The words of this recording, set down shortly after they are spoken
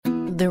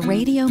the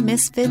Radio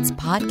Misfits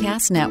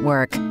Podcast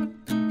Network.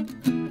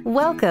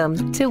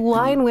 Welcome to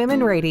Wine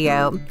Women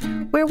Radio,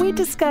 where we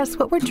discuss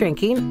what we're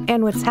drinking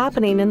and what's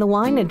happening in the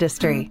wine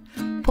industry.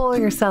 Pour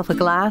yourself a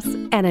glass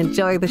and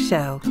enjoy the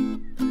show.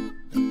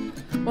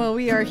 Well,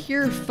 we are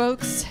here,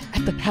 folks,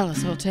 at the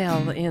Palace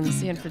Hotel in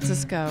San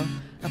Francisco,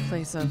 a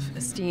place of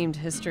esteemed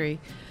history,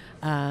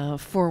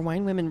 for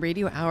Wine Women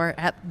Radio Hour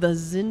at the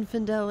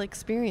Zinfandel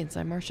Experience.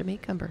 I'm Marcia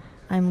Maycumber.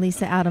 I'm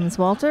Lisa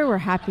Adams-Walter. We're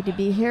happy to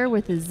be here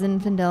with the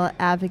Zinfandel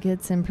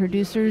Advocates and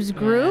Producers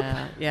Group.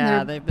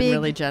 Yeah, they've been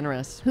really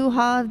generous.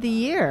 Hoo-ha of the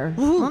year,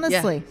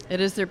 honestly. Yeah,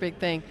 it is their big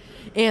thing.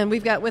 And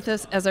we've got with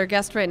us as our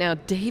guest right now,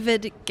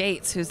 David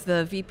Gates, who's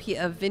the VP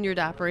of Vineyard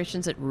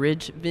Operations at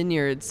Ridge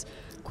Vineyards.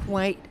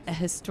 Quite a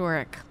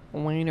historic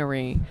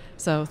winery.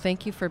 So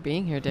thank you for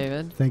being here,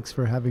 David. Thanks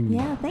for having me.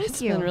 Yeah, thank you.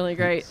 It's been really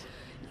great. Thanks.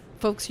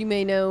 Folks, you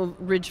may know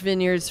Ridge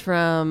Vineyards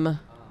from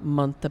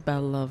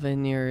Montebello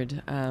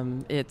Vineyard.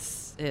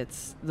 It's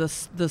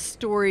the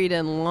storied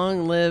and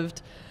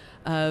long-lived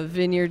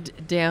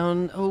vineyard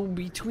down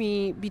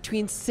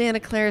between Santa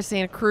Clara,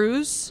 Santa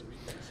Cruz,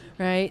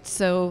 right?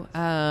 So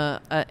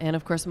and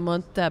of course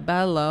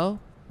Montebello,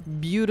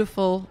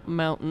 beautiful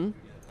mountain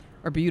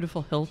or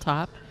beautiful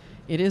hilltop.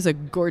 It is a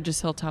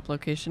gorgeous hilltop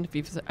location if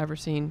you've ever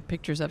seen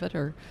pictures of it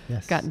or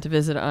gotten to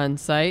visit on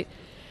site.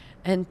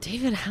 And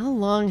David, how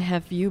long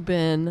have you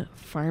been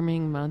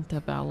farming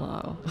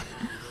Montebello?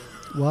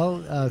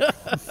 Well,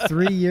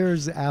 3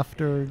 years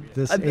after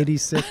this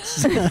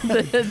 86.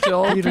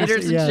 Joel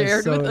Peterson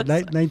shared so with us.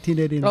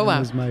 1989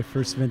 was my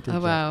first vintage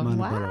at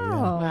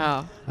Montebello.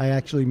 Wow. I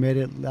actually made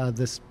it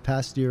this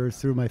past year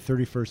through my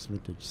 31st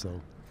vintage, so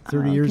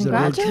 30 years of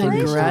age.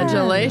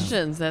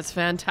 Congratulations. That's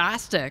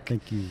fantastic.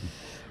 Thank you.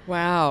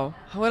 Wow.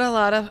 What a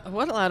lot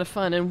of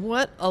fun and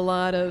what a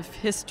lot of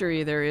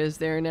history there is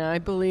there. Now, I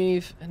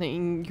believe,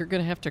 and you're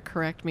going to have to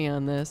correct me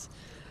on this,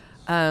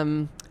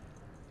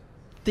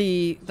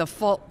 the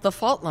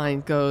fault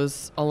line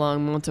goes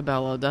along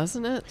Montebello,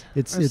 doesn't it?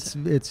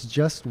 It's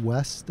just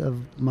west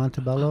of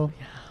Montebello. Oh,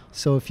 yeah.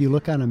 So if you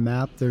look on a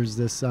map, there's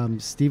this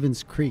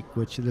Stevens Creek,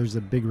 which there's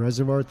a big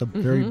reservoir at the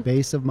very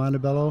base of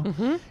Montebello.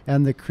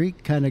 And the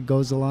creek kind of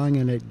goes along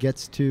and it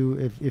gets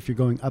to, if you're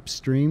going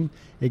upstream,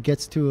 it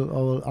gets to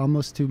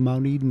almost to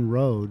Mount Eden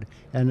Road.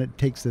 And it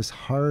takes this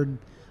hard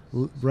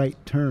right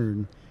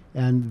turn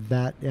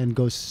and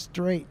goes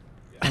straight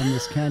on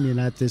this canyon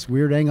at this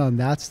weird angle. And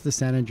that's the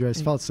San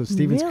Andreas Fault. So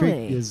Stevens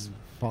Creek is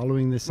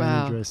following the San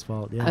Andreas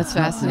Fault. Yeah. That's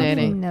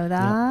fascinating. I didn't know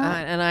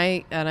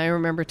that. And I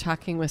remember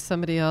talking with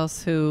somebody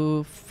else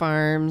who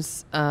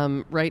farms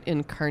right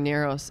in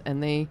Carneros,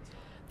 and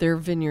their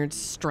vineyards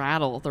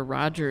straddle the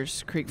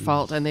Rogers Creek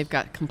Fault, and they've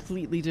got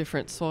completely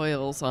different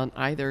soils on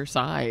either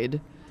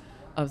side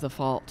of the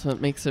fault. So it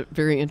makes it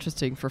very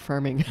interesting for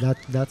farming.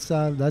 That's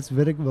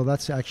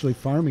actually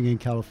farming in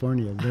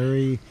California.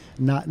 Very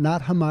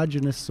not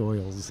homogeneous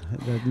soils,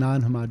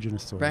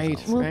 non-homogeneous soils. Right.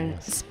 Also. Well,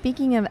 right.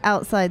 Speaking of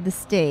outside the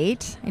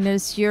state, I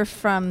noticed you're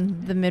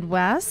from the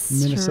Midwest,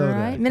 Minnesota.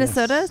 right?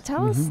 Minnesota.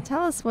 Yes.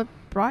 Tell us what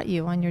brought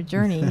you on your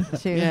journey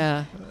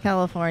to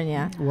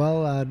California.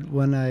 Well,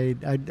 when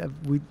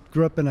we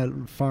grew up in a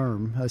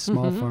farm, a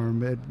small farm,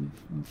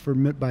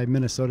 by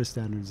Minnesota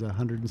standards,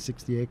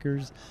 160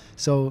 acres.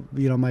 So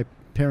my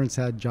parents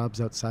had jobs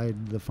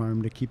outside the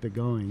farm to keep it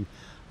going,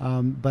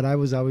 but I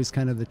was always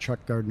kind of the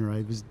truck gardener.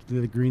 I was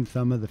the green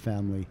thumb of the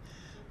family.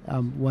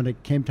 When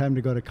it came time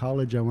to go to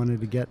college, I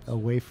wanted to get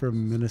away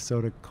from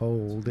Minnesota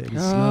cold and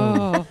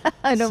snow.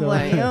 I don't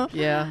blame you.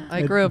 Yeah,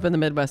 I grew up in the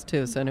Midwest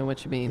too, so I know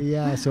what you mean.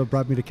 Yeah, so it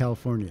brought me to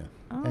California,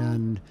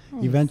 and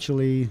nice.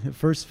 Eventually,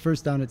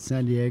 first down at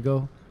San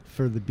Diego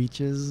for the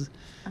beaches,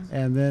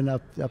 and then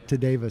up to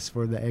Davis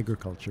for the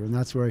agriculture, and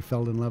that's where I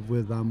fell in love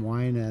with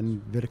wine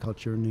and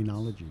viticulture and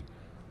enology.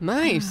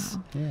 Nice.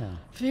 Wow. Yeah.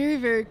 Very,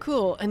 very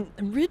cool. And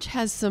Ridge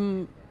has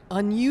some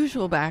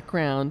unusual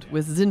background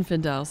with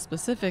Zinfandel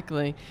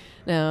specifically.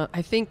 Now,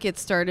 I think it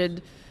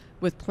started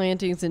with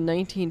plantings in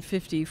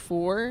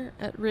 1954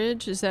 at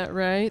Ridge. Is that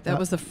right? That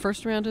was the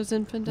first round of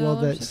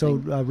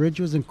Zinfandel? Ridge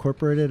was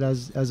incorporated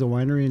as a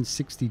winery in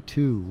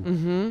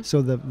 62.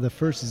 So the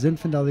first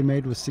Zinfandel they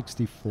made was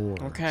 64.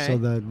 Okay. So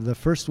the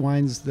first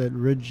wines that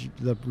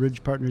the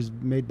Ridge partners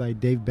made by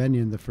Dave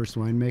Bennion, the first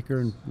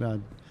winemaker and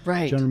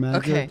general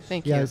manager. Okay,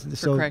 thank you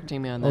for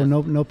correcting me on that. Oh,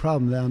 no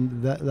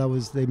problem. That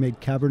was, they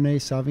made Cabernet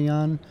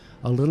Sauvignon,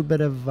 a little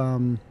bit of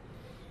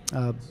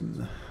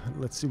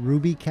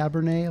Ruby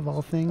Cabernet of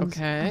all things.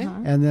 Okay.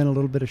 And then a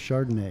little bit of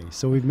Chardonnay.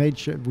 So we've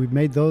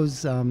made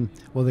those, the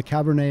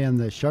Cabernet and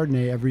the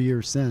Chardonnay every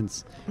year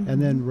since. And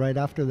then right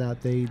after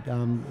that, they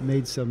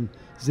made some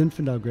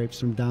Zinfandel grapes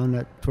from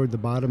down toward the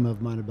bottom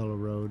of Montebello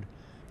Road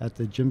at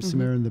the Jim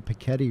Samir and the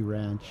Piketty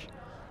Ranch.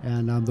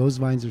 And those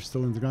vines are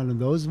still in the ground. And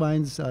those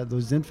vines,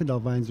 those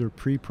Zinfandel vines are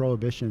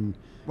pre-Prohibition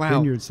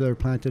vineyards that are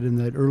planted in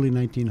the early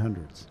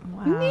 1900s.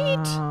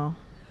 Wow.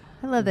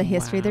 I love the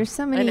history. Wow. There's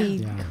so many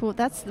Yeah. cool.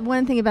 That's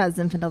one thing about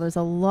Zinfandel. There's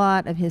a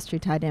lot of history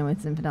tied in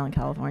with Zinfandel in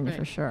California Right.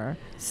 for sure.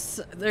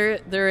 So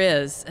there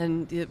is,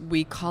 and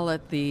we call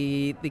it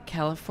the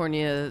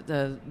California,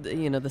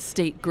 the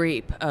state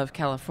grape of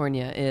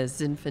California is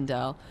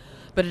Zinfandel,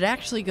 but it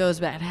actually goes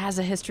back. It has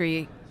a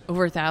history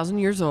over 1,000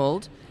 years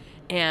old,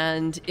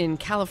 and in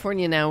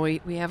California now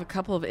we have a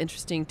couple of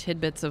interesting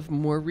tidbits of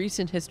more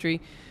recent history.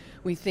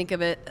 We think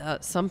of it.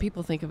 Some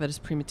people think of it as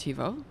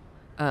Primitivo.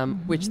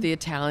 Which the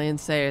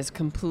Italians say is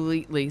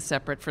completely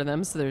separate for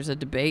them. So there's a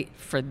debate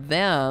for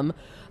them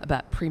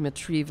about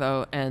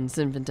Primitivo and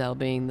Zinfandel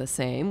being the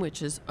same,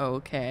 which is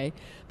okay.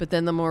 But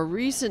then the more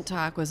recent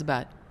talk was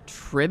about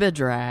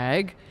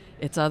Tribidrag,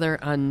 its other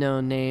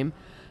unknown name.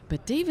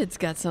 But David's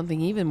got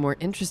something even more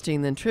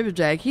interesting than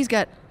Tribidrag. He's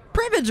got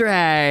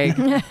Pribidrag.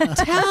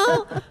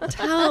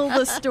 tell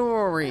the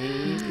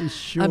story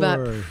Sure. about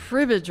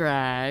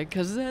Pribidrag,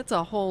 because that's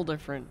a whole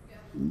different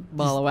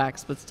ball of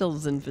wax, but still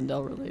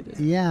Zinfandel related.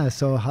 Yeah.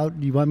 So how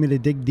do you want me to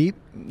dig deep?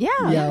 Yeah.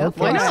 Okay.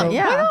 Why not? So,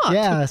 Why not?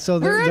 Yeah. So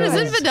We're in a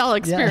there's- Zinfandel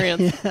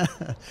experience. Yeah.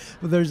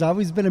 Well, there's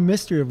always been a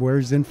mystery of where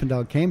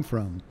Zinfandel came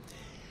from.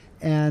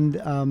 And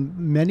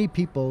many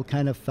people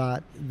kind of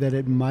thought that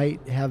it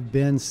might have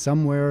been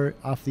somewhere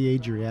off the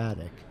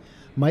Adriatic.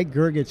 Mike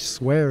Gergich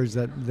swears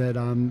that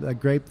a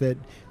grape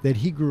that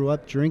he grew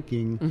up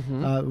drinking,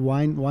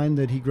 wine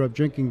that he grew up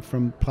drinking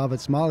from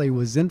Plavitsmali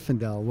was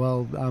Zinfandel.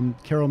 Well,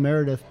 Carol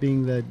Meredith,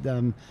 being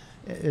the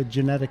a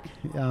genetic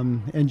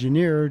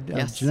engineer,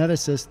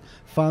 geneticist,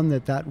 found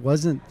that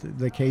wasn't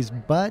the case,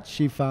 but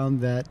she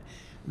found that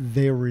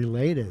they're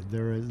related.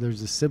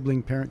 There's a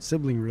sibling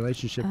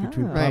relationship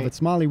between Right.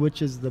 Plavitsmali,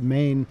 which is the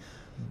main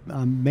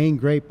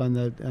grape on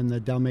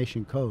the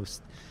Dalmatian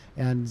coast,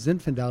 and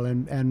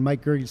Zinfandel. And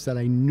Mike Gergich said,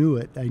 "I knew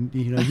it."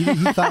 He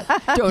thought.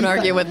 Don't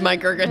argue with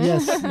Mike Gergich.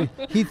 Yes,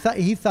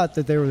 he thought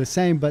that they were the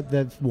same, but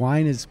the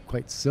wine is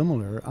quite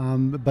similar.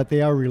 But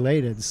they are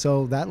related.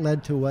 So that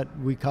led to what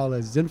we call a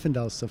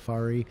Zinfandel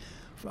safari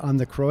on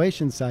the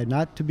Croatian side,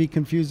 not to be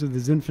confused with the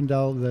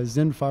Zinfandel, the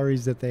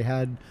Zinfaris that they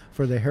had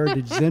for the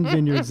heritage Zin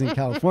vineyards in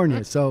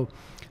California. So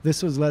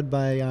this was led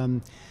by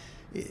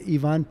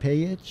Ivan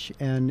Pejic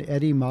and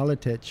Eddie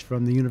Maletic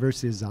from the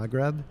University of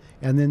Zagreb,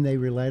 and then they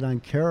relied on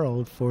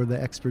Carol for the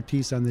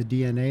expertise on the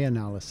DNA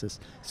analysis.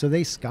 So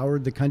they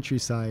scoured the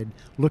countryside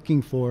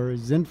looking for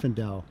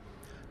Zinfandel.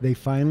 They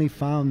finally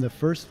found the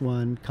first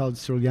one called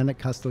Surljenik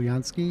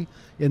Kasteljanski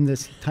in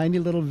this tiny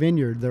little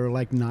vineyard. There were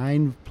like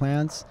 9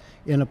 plants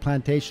in a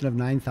plantation of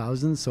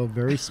 9,000, so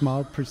very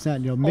small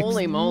percent. Mixed,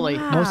 Holy moly.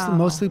 Wow.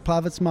 mostly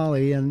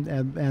Plavitsmali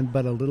and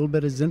but a little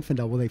bit of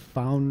Zinfandel. Well, they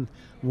found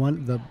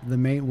the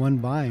main one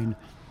vine,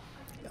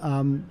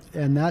 and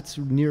that's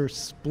near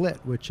Split,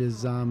 which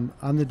is on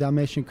the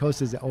Dalmatian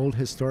coast. Is the old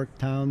historic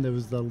town. There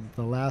was the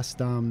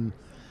last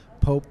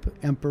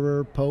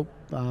emperor.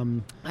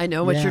 I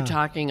know what you're Yeah.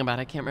 talking about.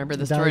 I can't remember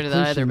the story to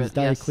that either, but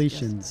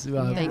Diocletians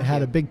Thank had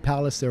you. a big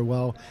palace there.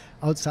 Well,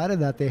 outside of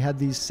that, they had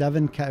these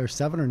 7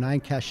 or 9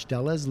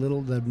 castellas,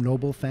 the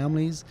noble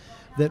families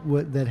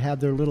that had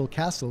their little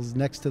castles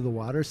next to the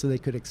water, so they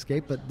could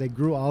escape. But they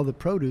grew all the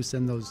produce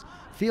in those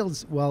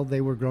fields while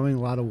they were growing a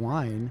lot of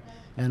wine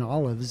and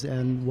olives.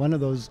 And one of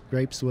those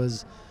grapes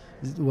was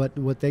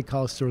what they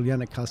call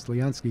Surljenik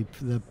Kasteljanski,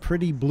 the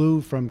pretty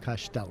blue from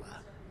Castella.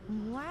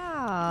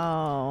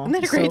 Wow. Isn't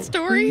that a great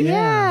story?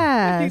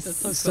 Yes.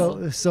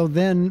 So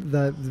then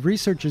the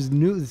researchers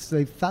knew,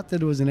 they thought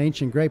that it was an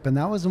ancient grape, and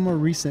that was a more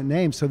recent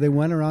name. So they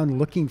went around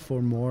looking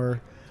for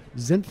more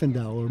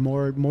Zinfandel or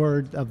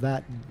more of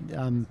that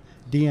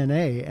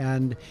DNA,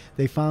 and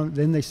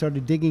then they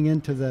started digging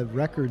into the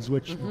records,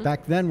 which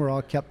back then were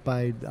all kept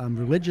by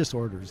religious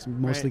orders,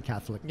 mostly Right.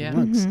 Catholic Yeah.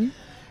 monks,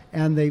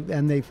 and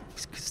they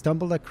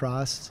stumbled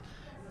across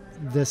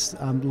this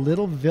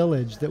little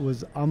village that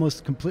was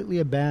almost completely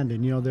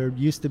abandoned. There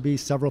used to be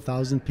several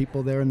thousand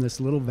people there in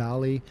this little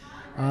valley.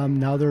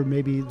 Now there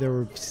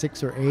were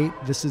 6 or 8.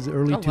 This is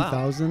early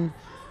 2000.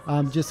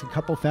 Just a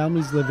couple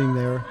families living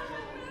there.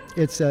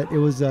 It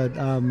was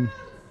a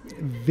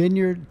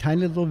vineyard,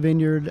 tiny little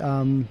vineyard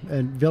and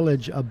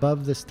village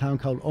above this town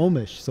called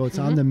Omish. So it's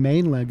on the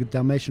mainland, the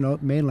Dalmatian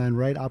mainland,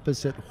 right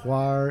opposite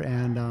Hvar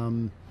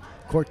and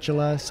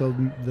Korčula. So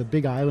the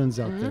big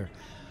islands out there.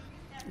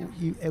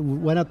 You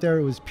went up there.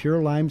 It was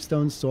pure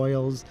limestone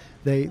soils.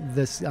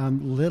 This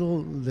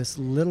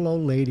little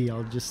old lady,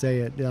 I'll just say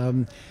it.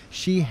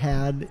 She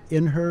had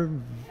in her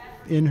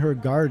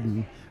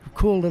garden,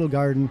 cool little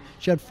garden.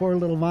 She had 4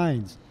 little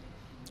vines.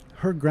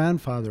 Her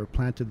grandfather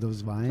planted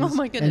those vines. Oh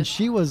my goodness! And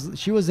she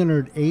was in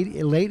her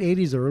late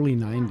 80s or early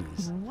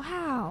 90s.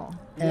 Wow.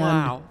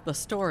 Wow, the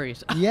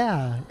stories.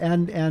 Yeah,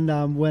 and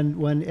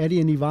when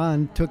Eddie and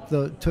Ivan took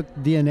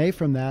DNA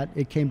from that,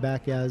 it came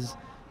back as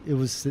it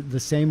was the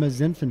same as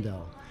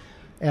Zinfandel,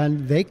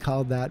 and they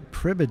called that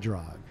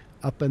Pribidrag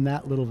up in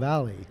that little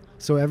valley.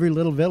 So every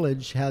little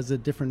village has a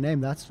different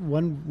name. That's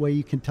one way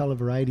you can tell a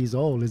variety's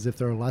old, is if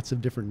there are lots of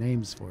different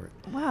names for it.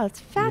 Wow, it's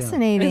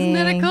fascinating. Isn't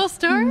that a cool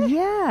story?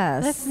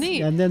 Yes. That's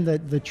neat. And then the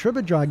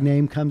Tribadrog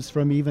name comes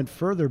from even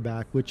further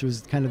back, which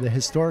was kind of the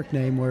historic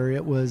name, where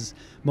it was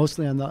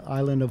mostly on the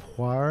island of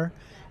Hvar,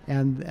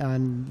 and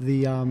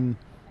the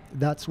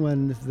that's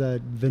when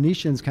the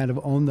Venetians kind of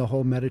owned the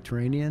whole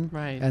Mediterranean.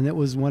 Right. And it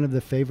was one of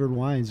the favored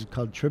wines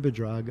called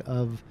Tribadrog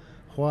of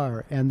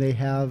Hvar. And they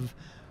have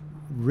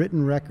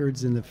written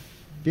records in the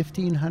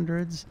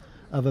 1500s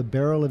of a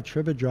barrel of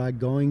Tribadrog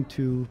going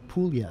to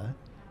Puglia,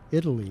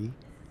 Italy,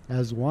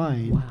 as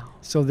wine. Wow.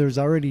 So there's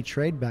already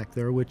trade back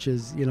there, which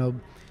is,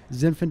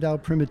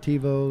 Zinfandel,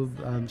 Primitivo,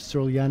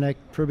 Sirlianic,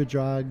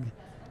 Tribadrog,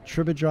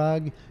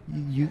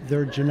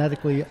 they're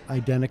genetically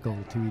identical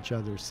to each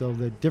other. So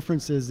the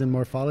differences in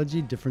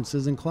morphology,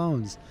 differences in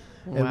clones,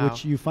 Wow.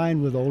 which you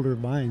find with older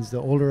vines. The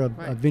older a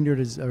Right. vineyard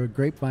or a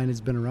grapevine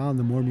has been around,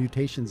 the more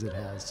mutations it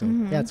has. So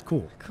yeah, it's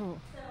cool. Cool.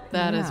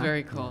 That is Yeah.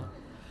 very cool.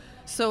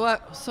 So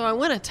I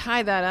want to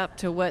tie that up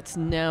to what's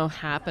now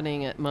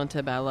happening at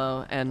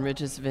Montebello and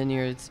Ridges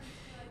Vineyards.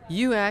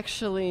 You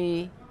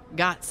actually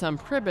got some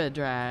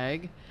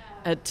Tribadrog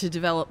to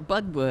develop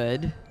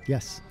budwood.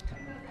 Yes.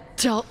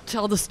 Tell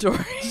the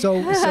story. So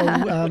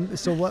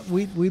what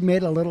we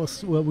made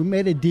we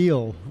made a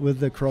deal with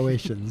the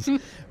Croatians.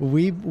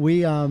 we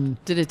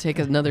Did it take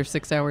another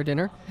 6-hour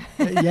dinner?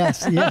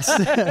 yes,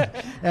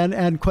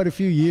 and quite a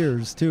few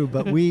years too.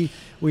 But we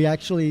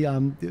actually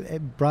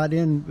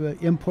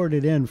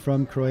imported in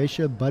from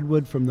Croatia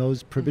budwood from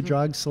those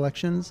Tribadrog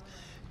selections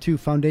to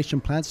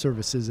Foundation Plant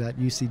Services at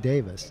UC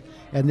Davis,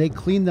 and they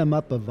cleaned them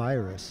up of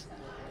virus.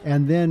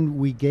 And then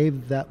we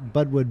gave that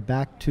budwood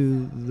back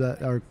to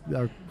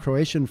our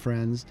Croatian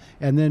friends,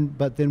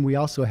 but then we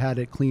also had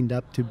it cleaned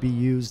up to be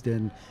used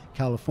in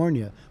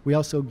California. We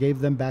also gave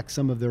them back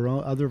some of their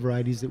own other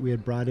varieties that we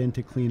had brought in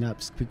to clean up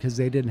because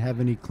they didn't have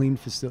any clean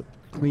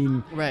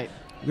Right.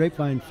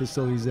 grapevine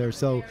facilities there.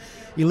 So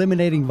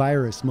eliminating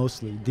virus,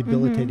 mostly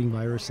debilitating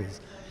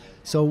viruses.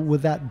 So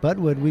with that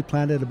budwood, we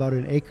planted about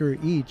an acre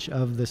each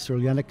of the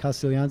Sirlianic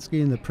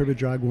Kastilianski and the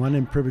Tribadrog 1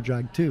 and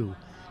Tribadrog 2.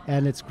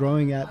 And it's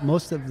growing at,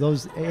 most of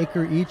those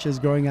acre each is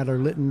growing at our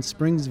Lytton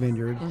Springs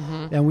vineyard.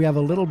 And we have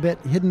a little bit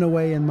hidden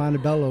away in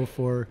Montebello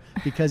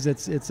because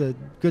it's a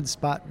good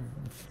spot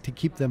to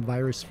keep them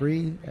virus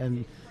free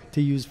and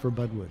to use for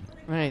budwood.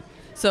 Right.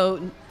 So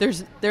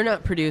they're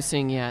not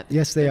producing yet.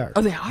 Yes, they are.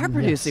 Oh, they are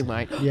producing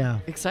wine.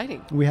 Yeah.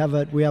 Exciting. We have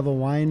a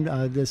wine,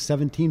 the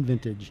 17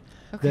 vintage,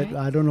 Okay. that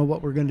I don't know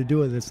what we're going to do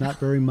with it. It's not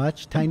very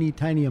much,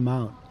 tiny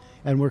amount.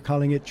 And we're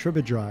calling it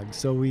Tribadrog.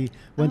 So we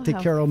went to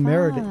how Carol fun.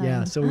 Meredith.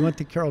 Yeah, so we went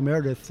to Carol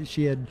Meredith.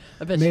 She had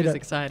I bet made she was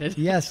excited.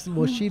 Yes,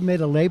 well, she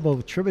made a label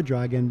of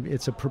Tribadrog, and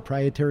it's a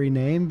proprietary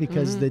name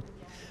because the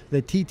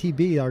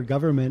TTB, our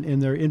government, in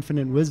their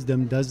infinite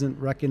wisdom, doesn't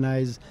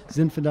recognize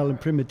Zinfandel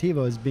and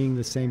Primitivo as being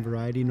the same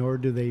variety, nor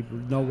do they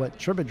know what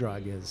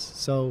Tribadrog is.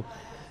 So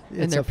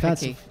it's they're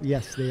offensive. picky.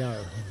 Yes, they are.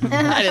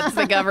 And it's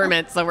the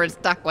government, so we're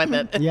stuck with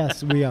it.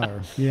 Yes, we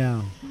are.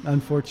 Yeah,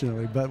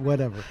 unfortunately, but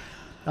whatever.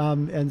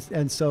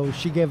 And so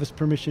she gave us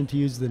permission to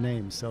use the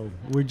name. So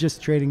we're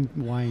just trading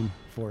wine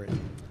for it.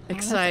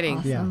 Exciting.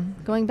 Awesome. Yeah.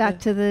 Going back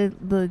to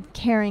the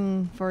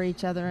caring for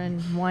each other in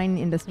wine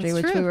industry,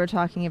 That's which true. we were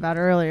talking about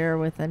earlier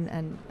with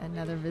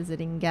another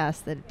visiting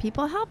guest, that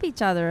people help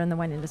each other in the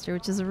wine industry,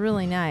 which is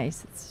really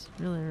nice. It's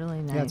really,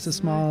 really nice. Yeah, it's a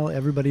small,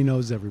 everybody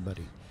knows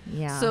everybody.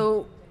 Yeah.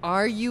 So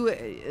are you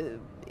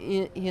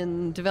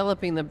in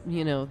developing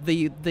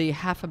the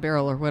half a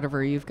barrel or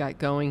whatever you've got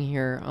going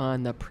here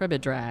on the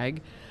Tribadrog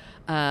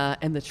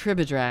and the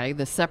Tribadrog,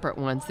 the separate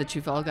ones that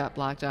you've all got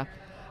blocked off?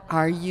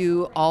 Are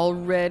you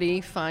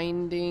already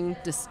finding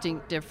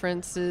distinct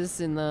differences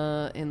in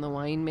the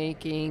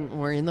winemaking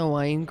or in the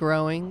wine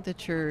growing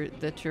that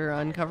you're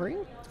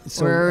uncovering,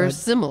 or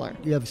similar?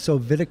 Yeah, so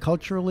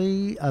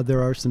viticulturally,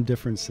 there are some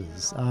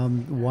differences.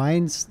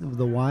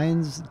 The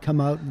wines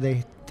come out,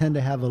 they tend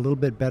to have a little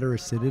bit better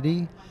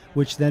acidity,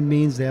 which then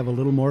means they have a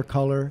little more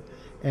color.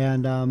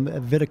 And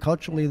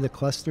viticulturally, the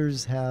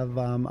clusters have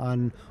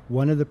on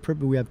one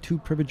of we have two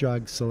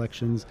Tribadrog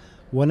selections.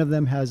 One of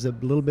them has a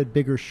little bit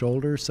bigger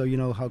shoulder, so you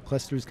know how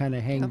clusters kind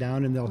of hang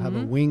down and they'll have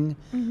a wing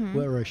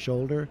or a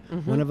shoulder.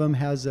 One of them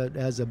has a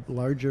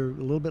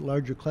little bit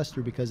larger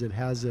cluster because it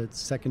has a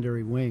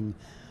secondary wing,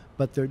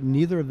 but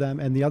neither of them,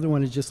 and the other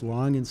one is just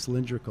long and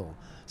cylindrical.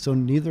 So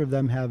neither of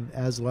them have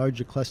as large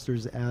a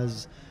clusters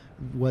as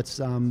what's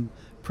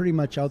pretty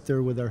much out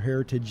there with our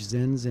heritage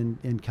Zins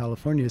in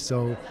California.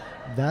 So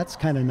that's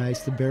kind of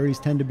nice. The berries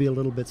tend to be a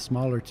little bit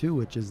smaller too,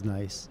 which is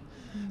nice.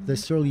 The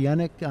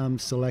Sirlianic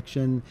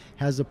selection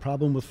has a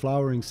problem with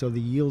flowering, so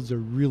the yields are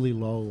really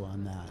low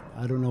on that.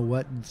 I don't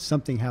know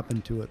something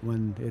happened to it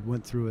when it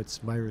went through its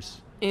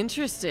virus.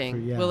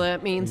 Interesting. Yeah, well,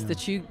 that means yeah.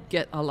 that you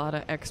get a lot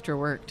of extra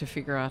work to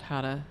figure out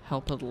how to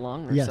help it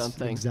along or Yes,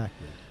 something.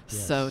 exactly.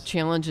 Yes. So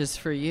challenges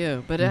for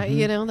you. But,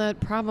 that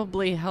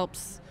probably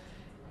helps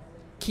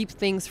keep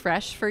things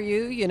fresh for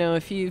you? You know,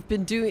 if you've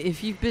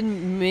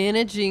been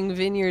managing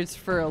vineyards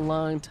for a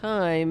long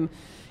time,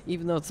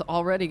 even though it's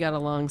already got a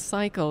long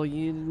cycle,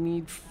 you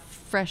need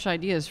fresh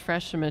ideas,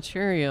 fresh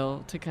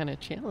material to kind of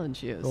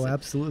challenge you. Oh,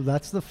 absolutely.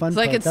 That's the fun So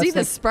part. I can see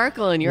the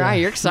sparkle in your eye.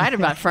 You're excited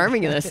about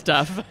farming this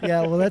stuff.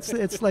 Yeah, well,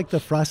 it's like the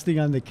frosting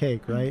on the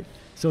cake, right?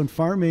 So in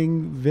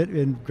farming,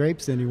 in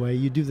grapes anyway,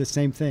 you do the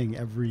same thing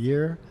every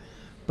year,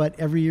 but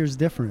every year is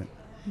different.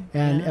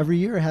 And every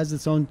year has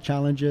its own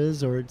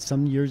challenges, or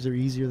some years are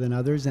easier than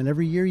others. And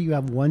every year you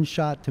have one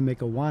shot to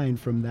make a wine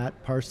from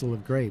that parcel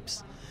of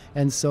grapes.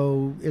 And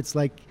so it's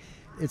like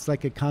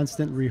a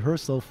constant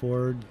rehearsal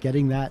for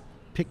getting that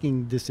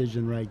picking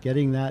decision right,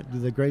 getting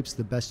the grapes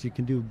the best you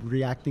can do,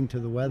 reacting to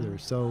the weather.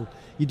 So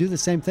you do the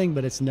same thing,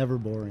 but it's never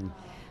boring,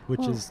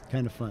 which is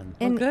kind of fun.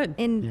 And good.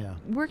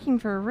 Working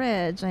for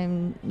Ridge,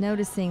 I'm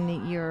noticing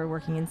that you're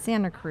working in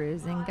Santa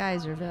Cruz and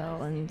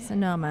Geyserville and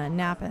Sonoma and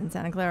Napa and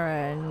Santa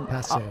Clara and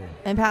Paso.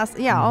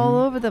 All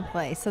over the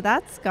place. So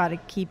that's got to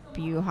keep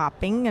you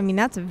hopping. I mean,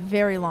 that's a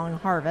very long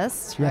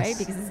harvest, right? Yes.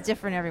 Because it's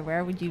different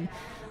everywhere. Would you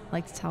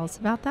like to tell us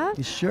about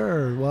that?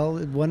 Sure. Well,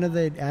 one of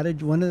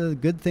the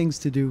good things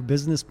to do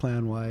business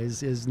plan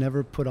wise is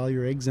never put all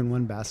your eggs in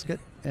one basket.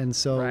 And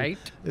so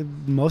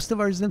most of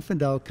our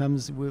Zinfandel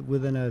comes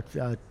within a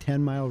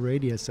 10-mile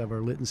radius of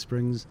our Lytton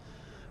Springs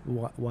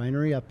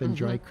winery up in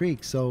Dry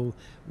Creek. So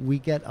we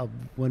get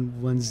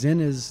when Zin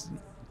is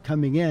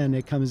coming in,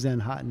 it comes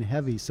in hot and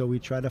heavy. So we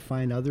try to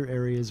find other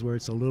areas where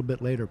it's a little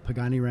bit later.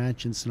 Pagani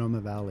Ranch in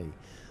Sonoma Valley.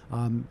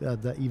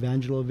 The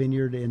Evangelo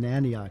Vineyard in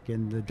Antioch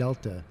in the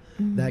Delta,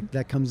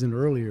 that comes in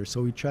earlier.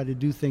 So we try to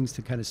do things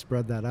to kind of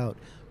spread that out.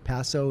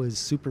 Paso is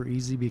super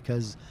easy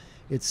because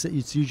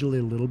it's usually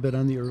a little bit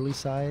on the early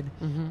side,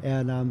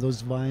 and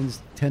those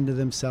vines tend to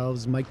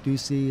themselves. Mike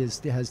Ducey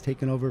has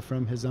taken over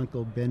from his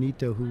uncle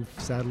Benito, who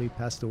sadly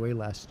passed away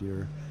last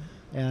year,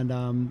 and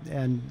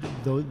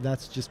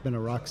that's just been a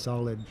rock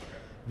solid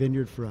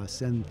vineyard for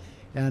us.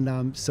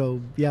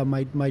 So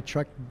my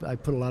truck, I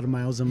put a lot of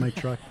miles on my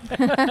truck.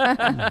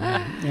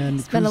 And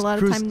spend a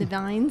lot of time in the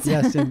vines.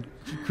 Yes, and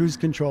cruise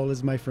control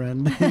is my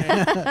friend.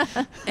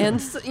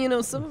 And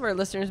some of our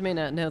listeners may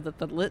not know that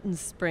the Lytton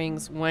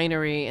Springs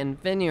Winery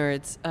and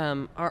Vineyards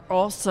are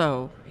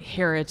also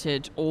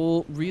heritage,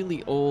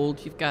 really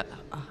old. You've got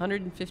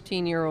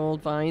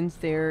 115-year-old vines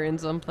there in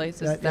some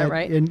places. Is that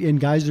right? In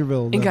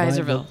Geyserville. In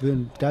Geyserville.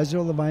 In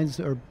Geyserville, the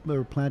vines are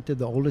planted.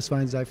 The oldest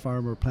vines I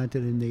farm were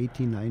planted in the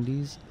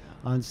 1890s.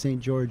 On St.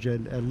 George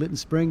at Lytton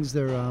Springs,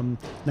 they're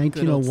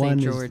 1901.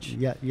 St. George.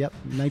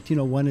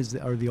 1901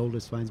 are the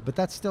oldest vines, but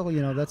that's still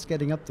that's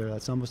getting up there.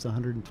 That's almost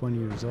 120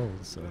 years old.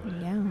 So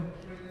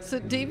So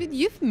David,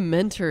 you've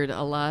mentored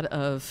a lot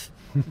of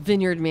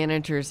vineyard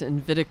managers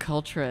and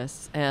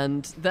viticulturists,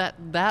 and that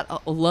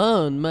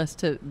alone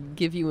must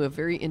give you a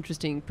very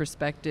interesting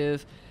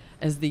perspective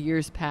as the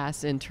years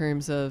pass in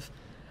terms of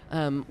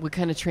what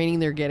kind of training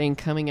they're getting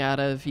coming out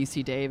of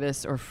UC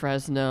Davis or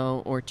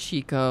Fresno or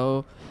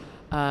Chico.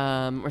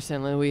 Or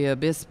San Luis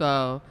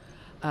Obispo.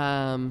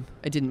 I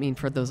didn't mean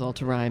for those all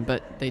to rhyme,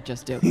 but they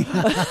just do.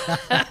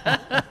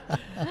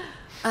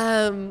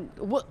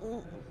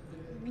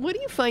 What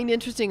do you find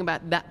interesting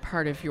about that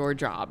part of your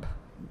job?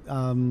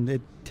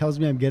 It tells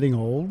me I'm getting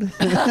old. Okay,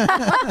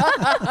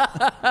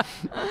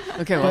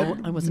 well,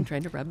 I wasn't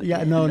trying to rub it.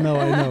 Yeah, no,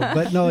 I know.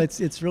 But no,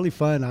 it's really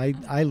fun.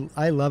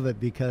 I love it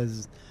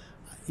because,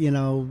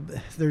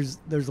 there's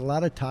a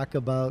lot of talk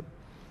about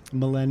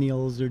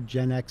millennials or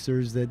Gen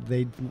Xers that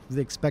they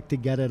expect to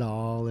get it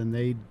all, and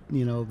they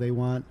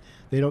want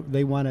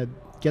to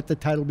get the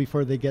title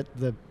before they get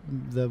the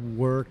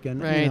work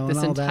and this and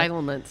all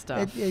entitlement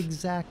stuff.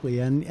 Exactly,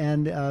 and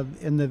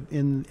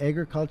in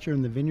agriculture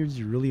and the vineyards,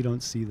 you really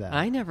don't see that.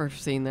 I never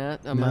seen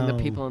that among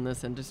the people in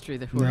this industry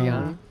who are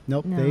young.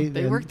 Nope, no.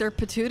 They work their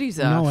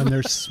patooties off. No, and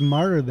they're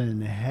smarter than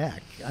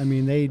heck. I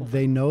mean,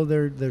 they know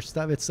their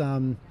stuff. It's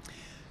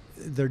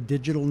they're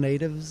digital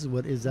natives.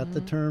 What is that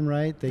the term,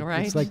 right?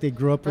 It's like they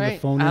grew up with a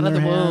phone out in of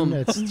their the hand. womb.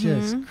 It's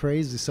just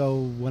crazy.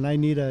 So when I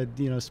need a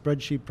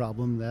spreadsheet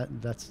problem,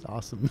 that's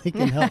awesome. They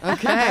can help.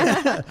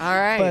 Okay, all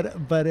right.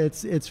 But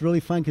it's really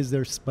fun because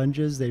they're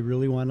sponges. They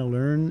really want to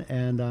learn,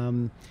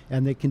 and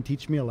they can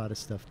teach me a lot of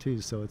stuff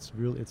too. So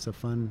it's a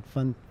fun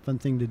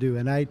thing to do.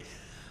 And I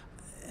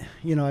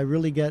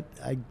really get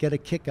a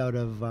kick out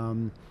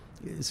of.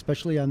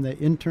 Especially on the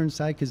intern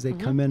side, because they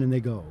come in and they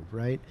go,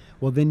 right?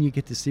 Well, then you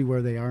get to see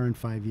where they are in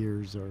 5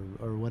 years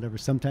or whatever.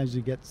 Sometimes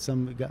you got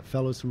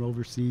fellows from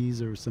overseas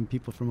or some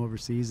people from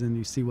overseas, and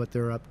you see what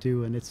they're up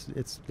to, and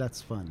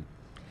that's fun.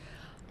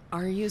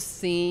 Are you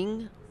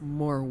seeing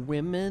more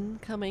women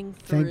coming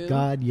through? Thank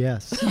God,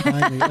 yes.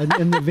 Finally,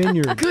 in the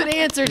vineyard. Good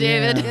answer,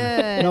 David.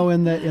 Yeah. Good. No,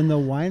 in the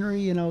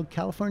winery,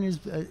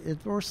 California's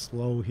we're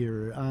slow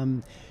here.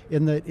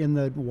 In the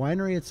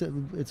winery,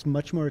 it's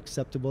much more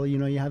acceptable.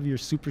 You have your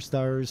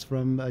superstars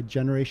from a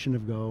generation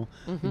ago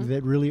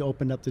that really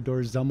opened up the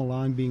doors.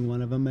 Zelma being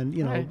one of them, and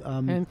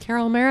and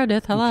Carol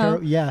Meredith. Hello.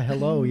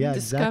 Hello. Yeah,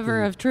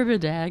 Discover exactly.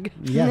 of Tribidag.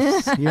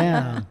 Yes.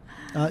 Yeah.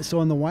 So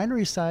on the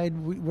winery side,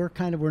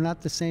 we're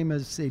not the same same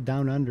as, say,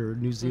 down under,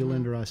 New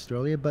Zealand or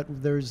Australia, but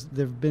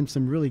there've been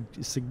some really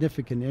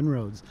significant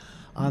inroads.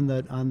 On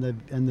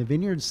the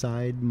vineyard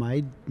side,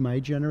 my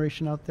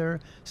generation out there,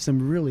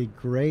 some really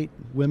great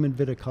women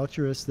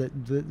viticulturists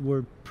that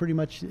were pretty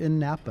much in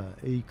Napa.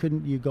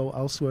 You go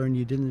elsewhere and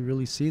you didn't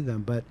really see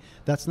them, but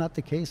that's not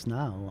the case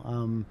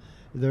now.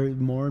 They're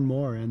more and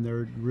more, and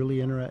they're really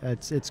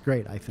it's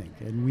great, I think,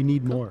 and we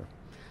need more.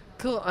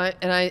 Cool.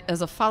 I,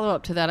 as a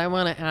follow-up to that, I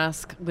want to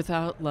ask,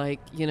 without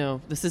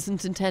this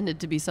isn't intended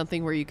to be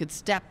something where you could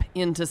step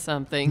into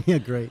something. Yeah,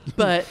 great.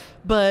 But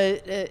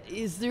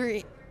is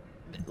there,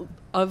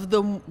 of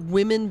the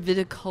women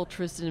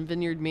viticulturists and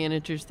vineyard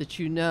managers that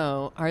you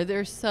know, are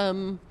there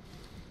some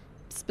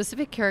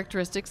specific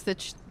characteristics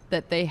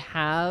that they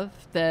have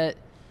that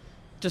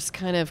just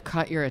kind of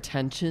caught your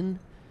attention?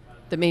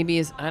 That maybe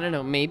is, I don't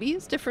know, maybe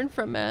is different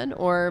from men,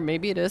 or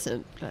maybe it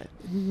isn't.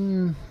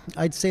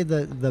 I'd say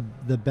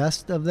the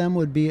best of them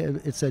would be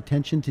its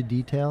attention to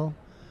detail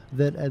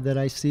that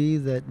I see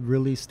that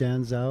really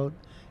stands out.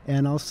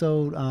 And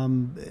also,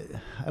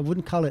 I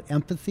wouldn't call it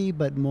empathy,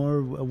 but more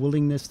a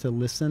willingness to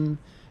listen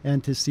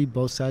and to see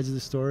both sides of the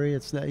story.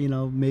 It's not,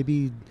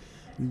 maybe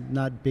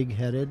not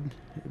big-headed,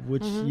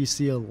 which you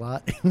see a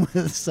lot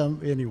with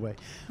some. Anyway,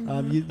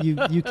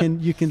 you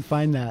can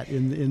find that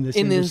in this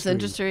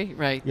industry,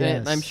 right?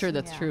 Yes. I'm sure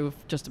that's true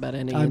of just about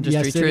any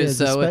industry. Yes, true, it is,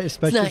 so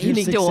especially it's not if you're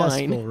unique to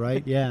successful, wine,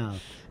 right? Yeah,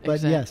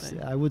 but Exactly.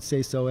 yes, I would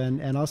say so,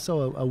 and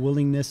also a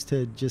willingness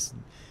to just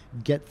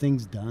get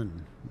things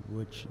done,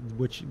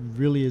 which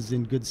really is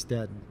in good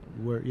stead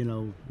where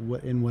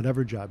in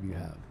whatever job you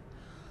have.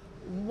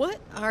 What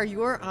are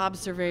your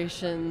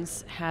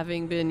observations,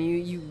 having been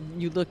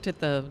you looked at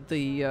the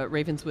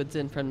Ravenswoods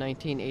Inn from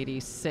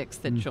 1986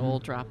 that Joel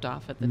dropped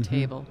off at the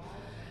table,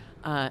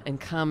 and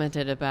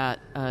commented about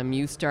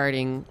you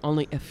starting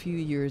only a few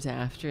years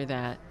after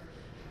that.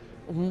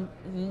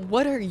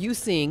 What are you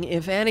seeing,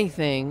 if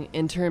anything,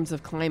 in terms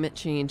of climate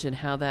change and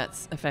how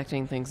that's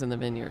affecting things in the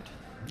vineyard?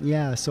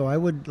 Yeah, so I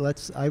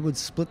would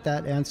split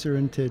that answer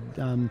into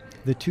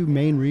the two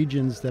main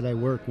regions that I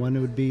work. One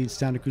would be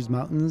Santa Cruz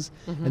Mountains,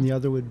 and the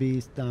other would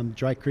be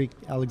Dry Creek,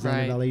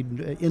 Alexander Valley,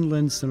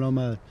 inland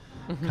Sonoma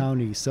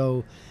County.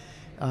 So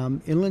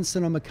inland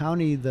Sonoma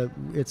County,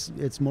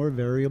 it's more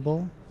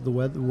variable. The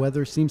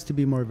weather seems to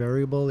be more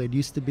variable. It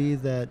used to be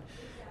that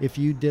if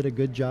you did a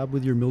good job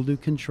with your mildew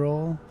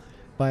control,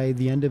 by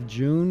the end of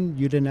June,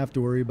 you didn't have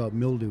to worry about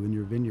mildew in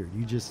your vineyard.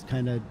 You just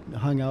kind of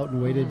hung out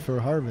and waited for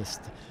harvest.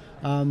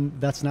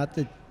 That's not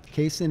the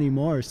case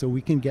anymore. So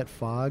we can get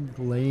fog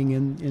laying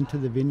into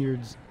the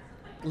vineyards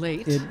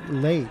late,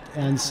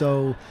 and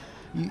so,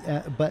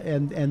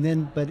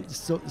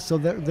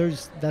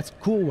 that's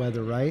cool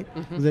weather, right?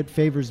 That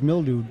favors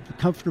mildew,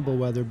 comfortable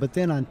weather. But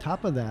then on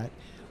top of that,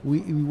 we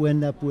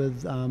end up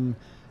with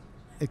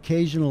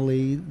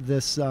occasionally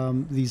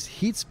these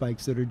heat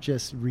spikes that are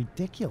just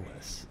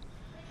ridiculous.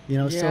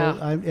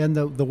 So and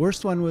the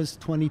worst one was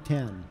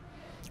 2010.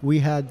 We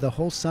had the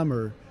whole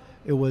summer.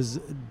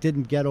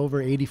 Didn't get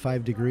over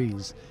 85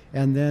 degrees,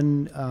 and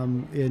then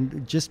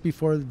just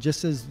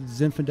as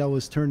Zinfandel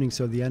was turning,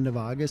 so the end of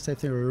August, I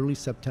think, or early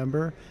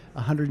September,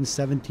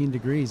 117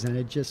 degrees, and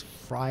it just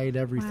fried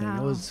everything.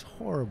 Wow. It was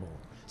horrible.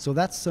 So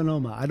that's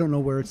Sonoma. I don't know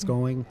where it's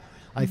going.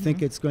 I think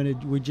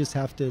we just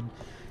have to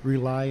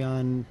rely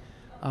on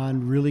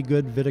really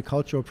good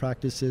viticultural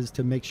practices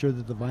to make sure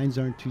that the vines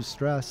aren't too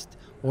stressed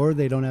or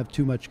they don't have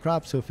too much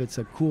crop. So if it's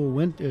a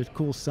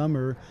cool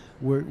summer,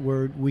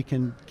 where we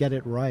can get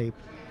it ripe.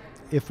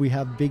 If we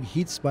have big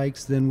heat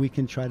spikes, then we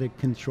can try to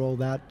control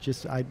that.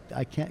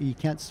 You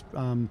can't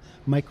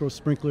micro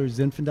sprinkler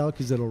Zinfandel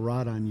because it'll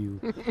rot on you,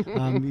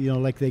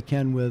 like they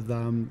can with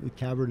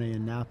Cabernet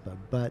and Napa.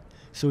 But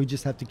so we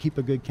just have to keep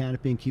a good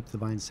canopy and keep the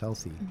vines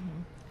healthy.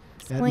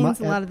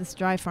 Explains a lot of this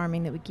dry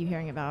farming that we keep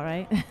hearing about,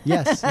 right?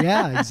 Yes,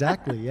 yeah,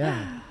 exactly,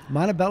 yeah.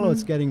 Montebello,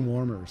 it's getting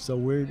warmer.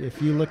 So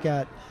if you look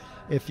at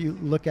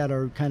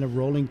our kind of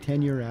rolling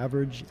 10-year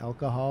average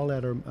alcohol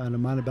on a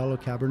Montebello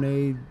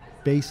Cabernet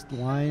based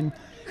wine,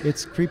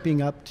 it's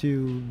creeping up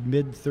to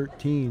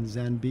mid-13s,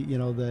 and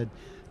the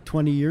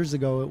 20 years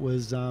ago it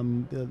was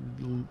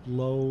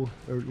low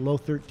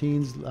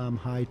 13s,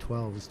 high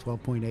 12s.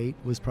 12.8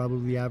 was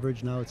probably the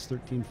average. Now it's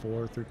 13.4,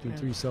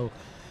 13.3. So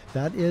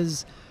that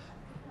is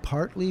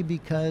partly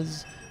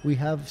because we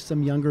have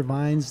some younger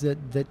vines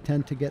that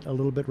tend to get a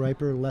little bit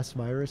riper, less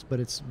virus, but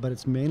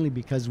it's mainly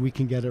because we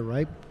can get it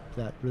ripe.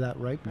 That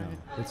ripe now.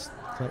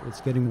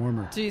 It's getting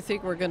warmer. Do you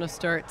think we're going to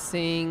start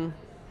seeing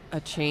a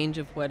change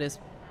of what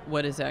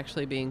is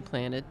actually being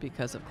planted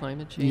because of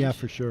climate change? Yeah,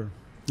 for sure.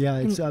 Yeah,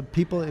 it's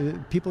people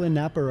in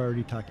Napa are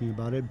already talking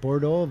about it.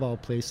 Bordeaux, of all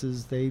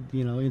places, they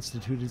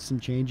instituted some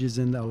changes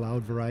in the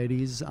allowed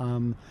varieties.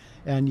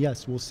 And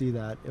yes, we'll see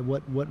that.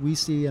 What we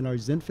see in our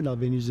Zinfandel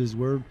vineyards is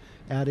we're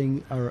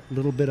adding our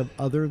little bit of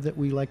other that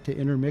we like to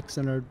intermix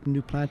in our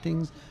new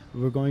plantings.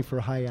 We're going for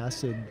high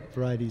acid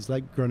varieties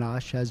like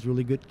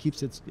Grenache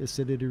keeps its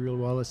acidity real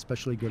well,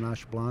 especially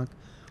Grenache Blanc.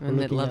 And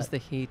it loves the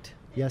heat.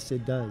 Yes,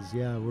 it does.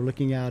 Yeah, we're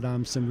looking at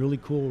some really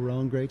cool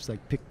Rhone grapes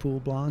like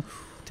Picpoul Blanc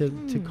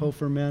to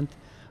co-ferment.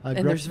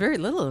 And there's very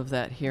little of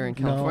that here in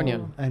California.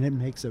 No, and it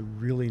makes a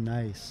really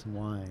nice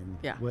wine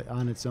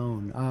on its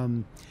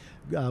own.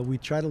 We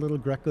tried a little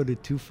Greco de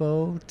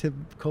Tufo to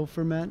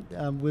co-ferment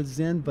with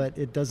Zin, but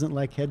it doesn't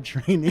like head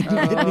training.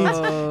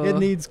 It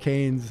needs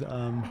canes.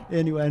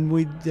 Anyway, and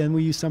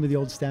we use some of the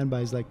old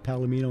standbys like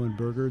Palomino and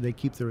Berger. They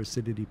keep their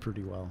acidity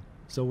pretty well.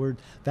 So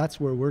that's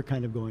where we're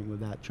kind of going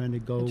with that, trying to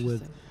go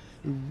with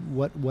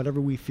whatever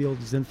we feel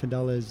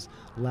Zinfandel is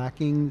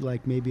lacking,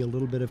 like maybe a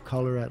little bit of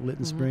color at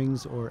Lytton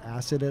Springs or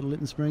acid at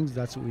Lytton Springs.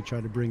 That's what we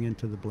try to bring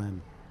into the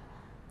blend.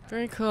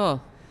 Very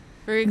cool.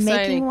 Very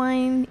exciting. Making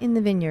wine in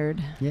the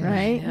vineyard,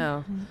 right?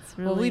 Yeah.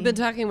 Really well, we've been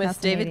talking with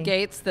David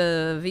Gates,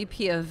 the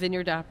VP of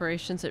Vineyard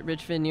Operations at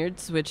Ridge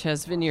Vineyards, which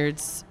has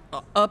vineyards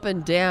up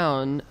and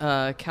down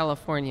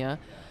California,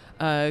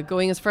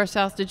 going as far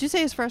south. Did you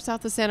say as far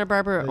south as Santa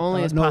Barbara or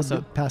only as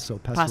Paso?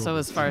 Paso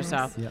as far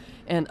south,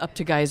 and up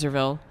to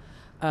Geyserville.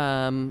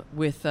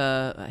 With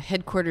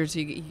headquarters,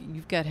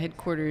 you've got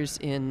headquarters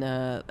in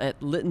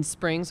at Lytton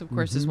Springs, of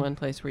course, is one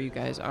place where you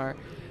guys are,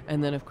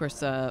 and then of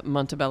course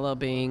Montebello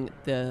being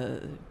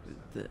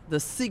the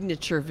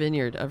signature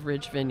vineyard of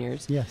Ridge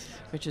Vineyards,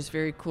 which is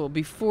very cool.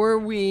 Before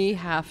we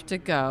have to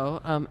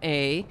go,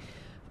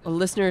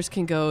 listeners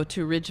can go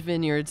to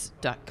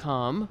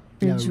ridgevineyards.com.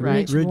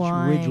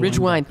 Ridge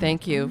Wine.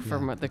 Thank you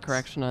for the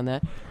correction on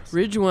that.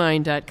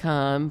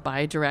 Ridgewine.com.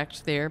 Buy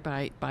direct there.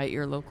 Buy at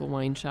your local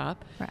wine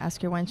shop. Or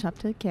ask your wine shop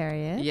to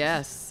carry it.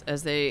 Yes,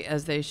 as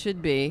they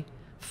should be.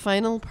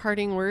 Final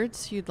parting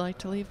words you'd like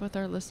to leave with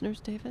our listeners,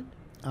 David?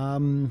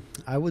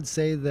 I would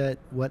say that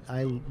what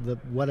I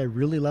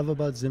really love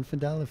about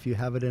Zinfandel, if you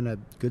have it in a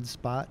good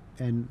spot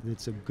and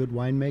it's a good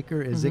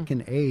winemaker, is it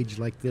can age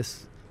like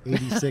this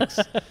 86.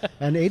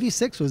 And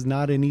 86 was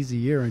not an easy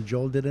year, and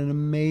Joel did an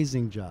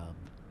amazing job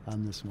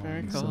on this wine.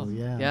 Very cool.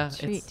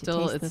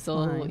 So, it's still.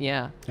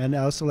 And I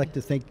also like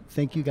to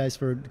thank you guys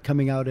for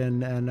coming out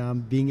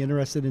and being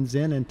interested in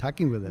Zin and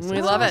talking with us.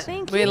 We love it.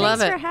 Thank we you. love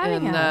Thanks it. for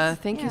having us.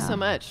 Thank you so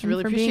much. And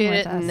really for appreciate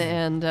it being with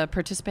and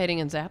participating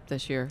in ZAP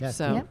this year. Yes.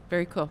 So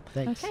very cool.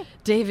 Thanks. Okay.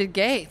 David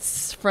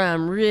Gates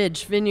from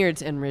Ridge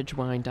Vineyards and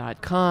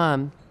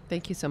ridgewine.com.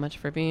 Thank you so much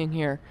for being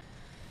here.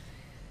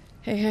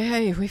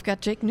 Hey, we've got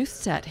Jake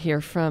Neustadt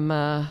here from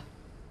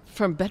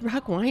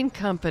Bedrock Wine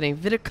Company,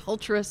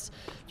 viticulturist,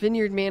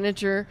 vineyard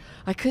manager.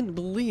 I couldn't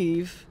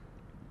believe,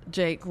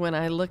 Jake, when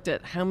I looked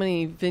at how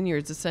many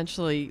vineyards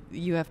essentially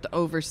you have to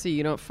oversee.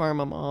 You don't farm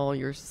them all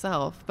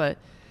yourself, but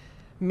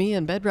me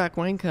and Bedrock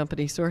Wine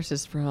Company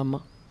sources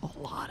from a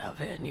lot of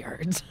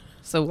vineyards.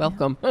 So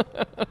welcome.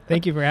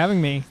 Thank you for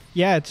having me.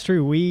 Yeah, it's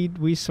true.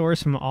 We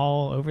source from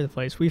all over the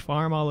place. We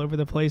farm all over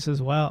the place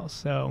as well.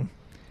 So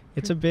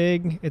it's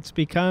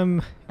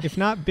become, if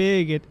not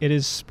big, it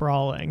is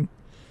sprawling.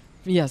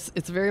 Yes,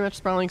 it's very much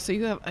sprawling. So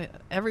you have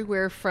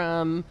everywhere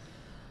from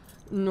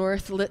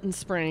North Lytton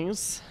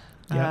Springs,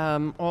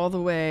 all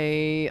the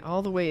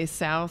way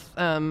south.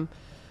 How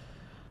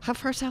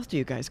far south do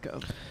you guys go?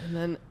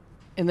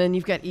 And then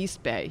you've got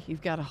East Bay.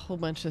 You've got a whole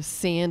bunch of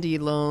sandy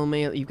loam.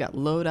 You've got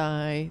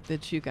Lodi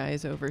that you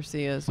guys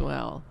oversee as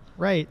well.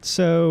 Right.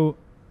 So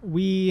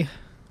we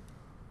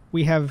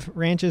have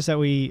ranches that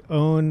we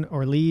own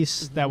or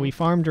lease that we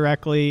farm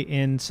directly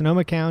in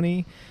Sonoma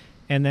County,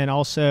 and then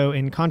also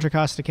in Contra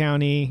Costa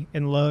County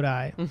in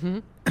Lodi.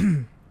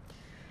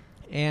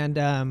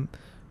 And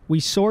we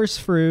source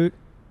fruit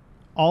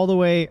all the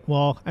way.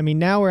 Well, I mean,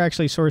 now we're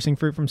actually sourcing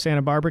fruit from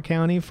Santa Barbara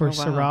County for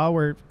Syrah.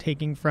 We're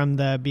taking from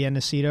the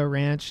Biennacido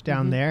Ranch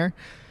down there.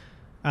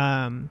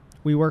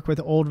 We work with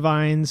Old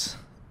Vines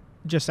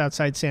just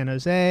outside San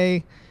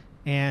Jose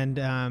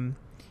and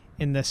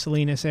in the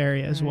Salinas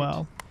area as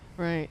well.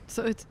 Right.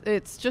 So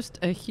it's just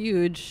a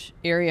huge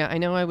area. I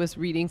know I was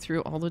reading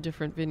through all the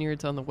different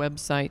vineyards on the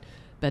website,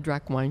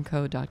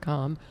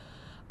 bedrockwineco.com,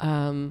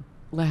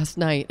 last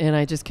night, and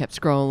I just kept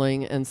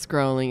scrolling.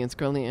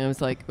 And I was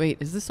like, wait,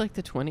 is this like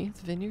the 20th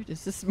vineyard?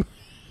 Is this...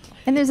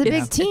 And there's a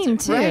big team,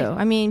 too. Right.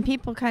 I mean,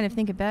 people kind of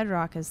think of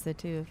Bedrock as the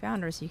two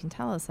founders you can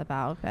tell us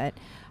about, but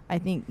I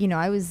think,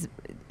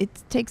 it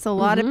takes a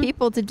lot of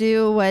people to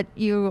do what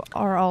you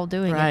are all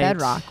doing at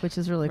Bedrock, which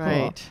is really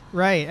cool.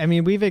 Right. I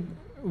mean,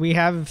 we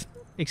have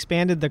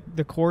expanded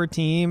the core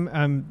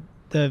team.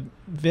 The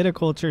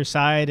viticulture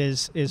side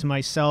is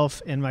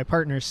myself and my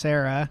partner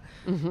Sarah,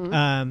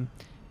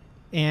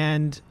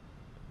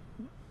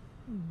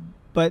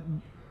 but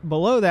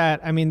below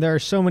that, I mean, there are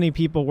so many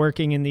people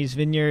working in these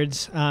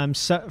vineyards.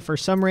 For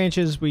some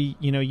ranches, we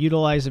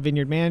utilize a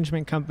vineyard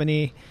management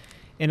company.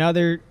 In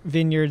other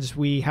vineyards,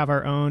 we have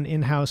our own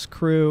in-house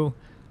crew.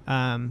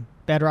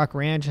 Bedrock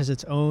Ranch has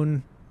its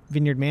own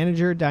vineyard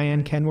manager,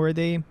 Diane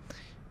Kenworthy.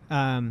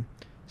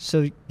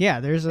 So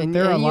yeah, there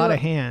are a lot of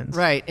hands.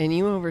 Right, and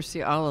you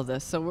oversee all of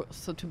this. So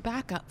to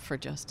back up for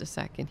just a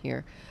second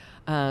here,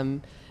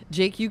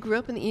 Jake, you grew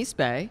up in the East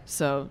Bay,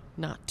 so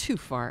not too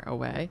far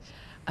away.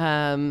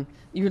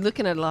 You're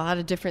looking at a lot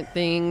of different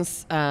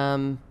things.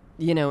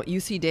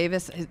 UC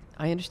Davis,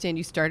 I understand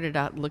you started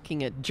out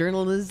looking at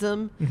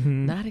journalism.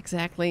 Not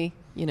exactly,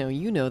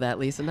 you know that,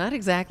 Lisa, not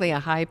exactly a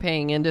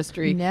high-paying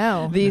industry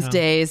these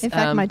days. In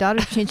fact, my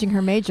daughter's changing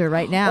her major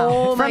right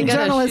now from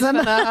journalism.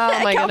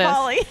 Oh, my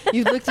goodness.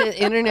 You looked at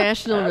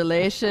international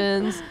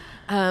relations,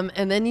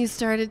 and then you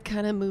started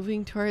kind of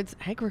moving towards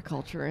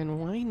agriculture and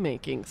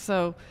winemaking.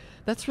 So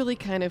that's really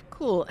kind of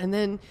cool. And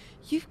then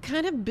you've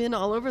kind of been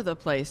all over the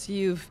place.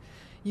 You've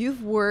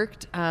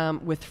worked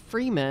with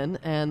Freeman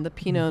and the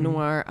Pinot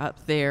Noir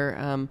up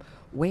there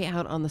way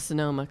out on the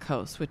Sonoma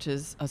coast, which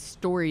is a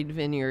storied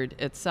vineyard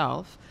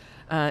itself.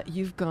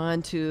 You've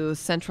gone to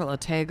Central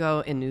Otago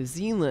in New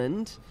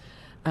Zealand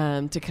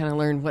to kind of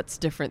learn what's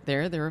different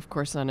there. They're, of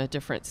course, on a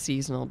different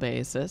seasonal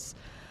basis.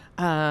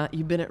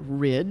 You've been at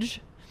Ridge.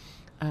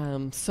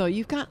 So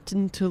you've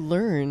gotten to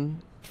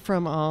learn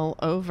from all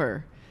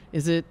over.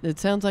 It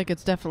sounds like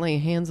it's definitely a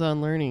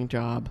hands-on learning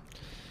job.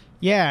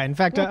 Yeah, in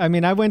fact,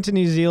 I went to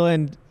New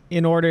Zealand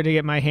in order to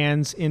get my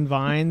hands in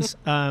vines.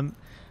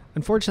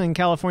 Unfortunately, in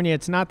California,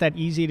 it's not that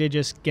easy to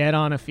just get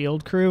on a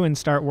field crew and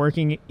start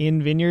working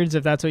in vineyards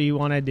if that's what you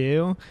want to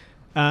do.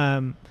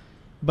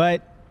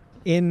 But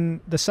in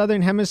the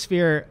Southern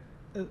Hemisphere,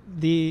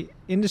 the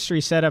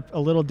industry set up a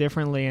little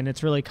differently, and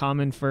it's really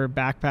common for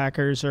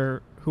backpackers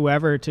or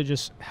whoever to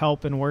just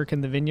help and work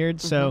in the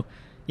vineyards. So,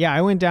 yeah,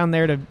 I went down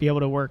there to be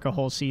able to work a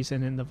whole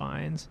season in the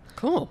vines.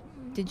 Cool.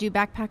 Did you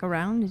backpack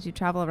around? Did you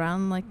travel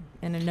around like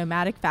in a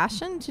nomadic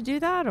fashion to do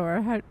that,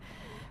 or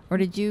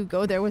did you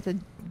go there with a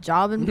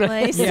job in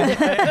place?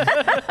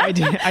 I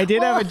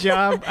did have a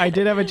job. I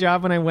did have a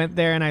job when I went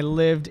there, and I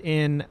lived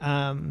in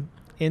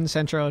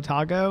Central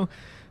Otago.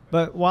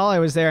 But while I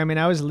was there,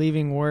 I was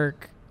leaving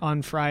work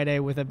on Friday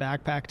with a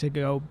backpack to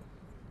go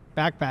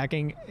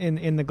backpacking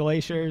in the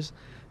glaciers.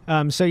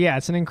 So yeah,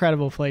 it's an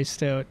incredible place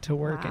to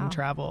work and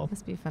travel.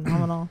 Must be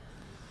phenomenal.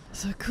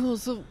 So cool.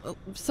 So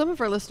some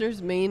of our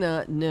listeners may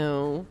not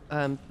know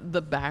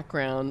the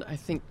background. I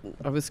think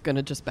I was going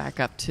to just back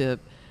up to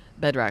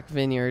Bedrock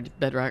Vineyard,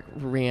 Bedrock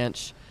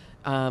Ranch.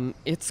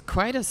 It's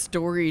quite a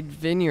storied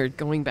vineyard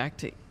going back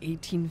to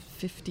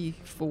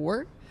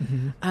 1854.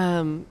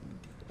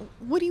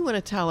 What do you want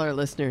to tell our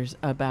listeners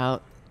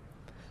about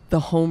the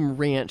home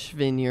ranch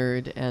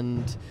vineyard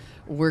and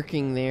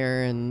working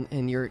there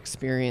and your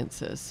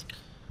experiences?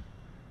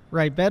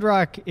 Right.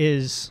 Bedrock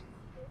is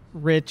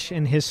rich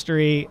in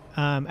history.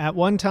 At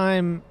one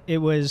time, it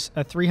was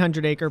a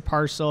 300-acre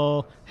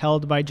parcel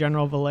held by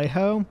General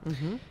Vallejo,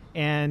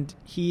 and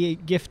he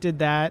gifted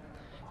that.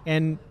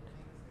 And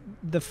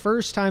the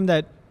first time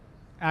that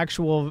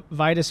actual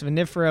Vitis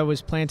vinifera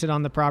was planted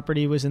on the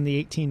property was in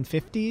the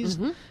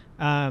 1850s.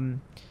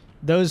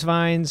 Those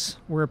vines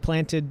were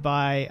planted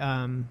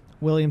by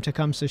William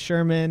Tecumseh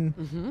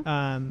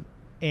Sherman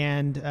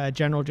and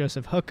General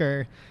Joseph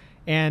Hooker,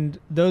 and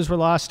those were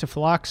lost to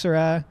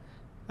phylloxera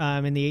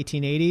in the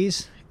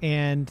 1880s,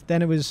 and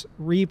then it was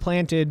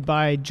replanted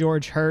by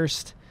George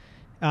Hurst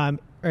in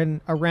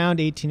around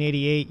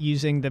 1888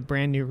 using the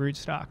brand new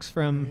rootstocks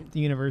from the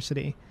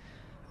university.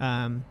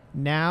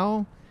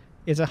 Now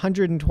it's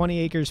 120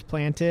 acres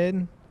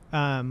planted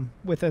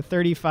with a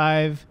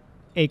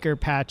 35-acre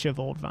patch of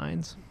old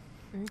vines.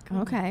 Very cool.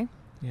 Okay.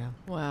 Yeah.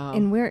 Wow.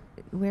 And where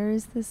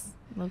is this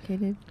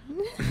located?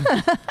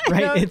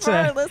 Right.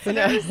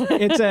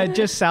 It's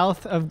just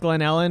south of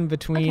Glen Ellen,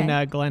 between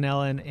Glen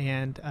Ellen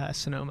and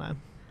Sonoma.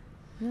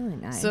 Really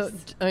nice. So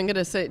I'm going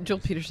to say Joel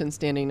Peterson's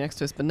standing next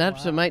to us, but not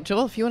to Mike.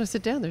 Joel, if you want to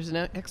sit down, there's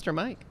an extra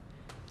mic.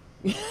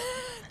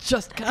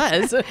 Just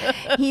cuz.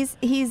 He's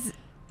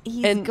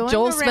and going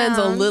Joel around.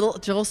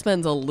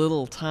 spends a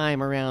little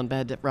time around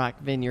Bedrock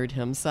Vineyard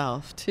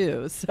himself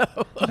too. So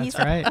he's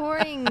right.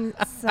 pouring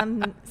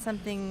something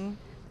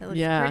that looks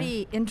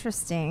pretty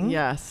interesting.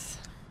 Yes.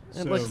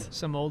 It looks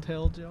some Old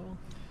Hill, Joel.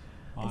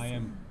 I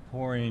am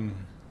pouring,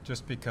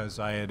 just because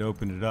I had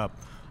opened it up,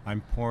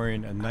 I'm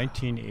pouring a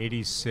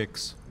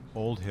 1986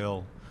 Old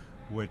Hill,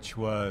 which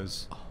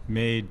was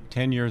made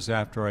 10 years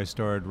after I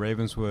started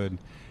Ravenswood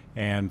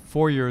and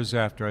 4 years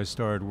after I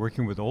started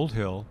working with Old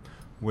Hill,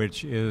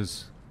 which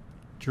is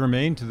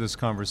germane to this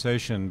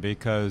conversation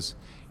because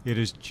it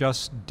is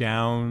just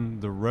down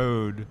the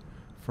road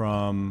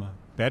from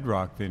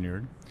Bedrock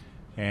Vineyard,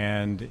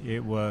 and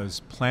it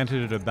was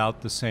planted at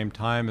about the same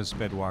time as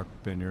Bedrock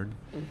Vineyard.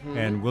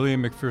 And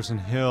William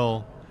McPherson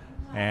Hill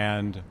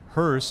and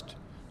Hurst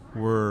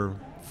were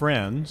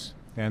friends,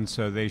 and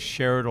so they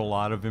shared a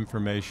lot of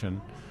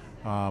information.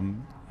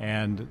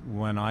 And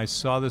when I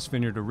saw this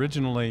vineyard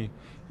originally,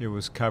 it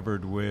was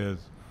covered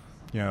with,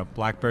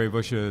 blackberry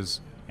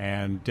bushes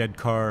and dead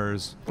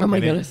cars. Oh my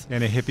goodness!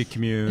 And a hippie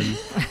commune,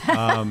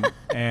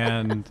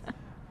 and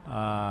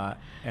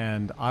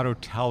Otto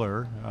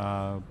Teller,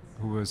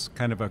 who was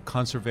kind of a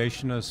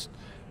conservationist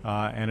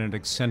and an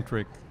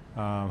eccentric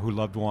who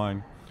loved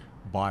wine,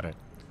 bought it.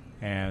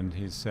 And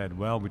he said,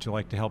 well, would you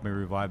like to help me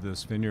revive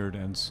this vineyard?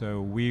 And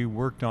so we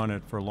worked on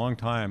it for a long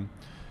time.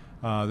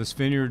 This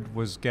vineyard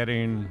was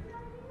getting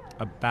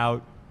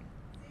about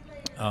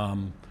a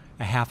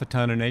half a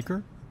ton an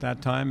acre at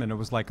that time, and it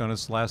was like on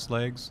its last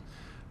legs.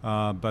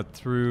 But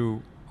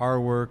through our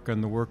work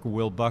and the work of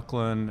Will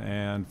Buckland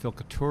and Phil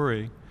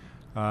Katuri,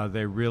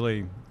 they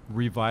really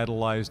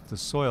revitalized the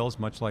soils,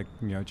 much like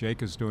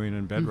Jake is doing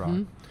in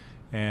Bedrock.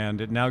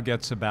 And it now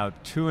gets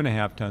about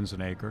 2.5 tons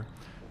an acre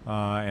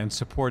and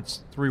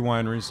supports 3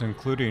 wineries,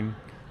 including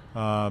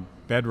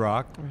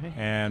Bedrock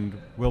and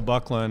Will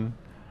Buckland.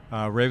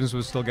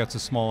 Ravenswood still gets a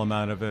small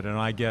amount of it, and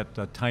I get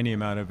a tiny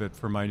amount of it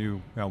for my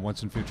new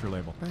Once and Future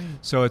label.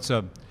 So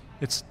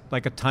it's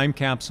like a time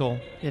capsule,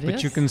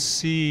 but you can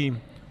see,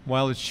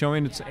 while it's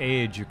showing its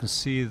age, you can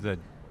see the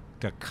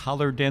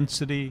color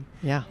density,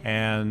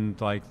 and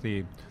like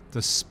the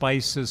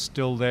spice is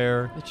still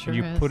there. It sure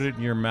you is. Put it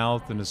in your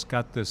mouth, and it's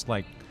got this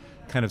like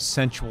kind of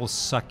sensual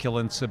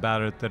succulence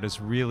about it that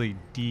is really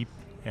deep,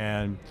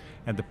 and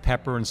the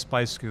pepper and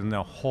spice and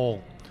the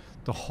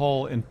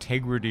whole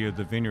integrity of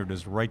the vineyard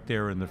is right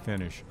there in the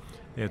finish.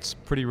 It's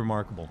pretty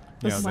remarkable.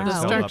 The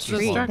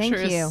structure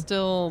is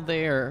still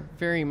there,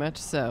 very much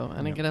so,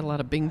 and I get a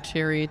lot of Bing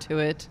cherry to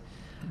it.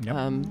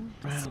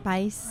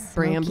 Spice,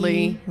 brambly,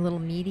 smoky, a little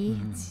meaty.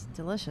 It's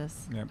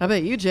delicious. How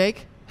about you,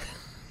 Jake?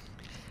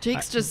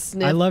 Jake's just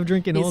sniffing. I love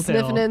drinking Old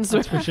Hill.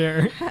 That's for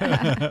sure.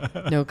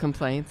 No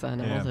complaints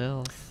on Old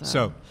Hill.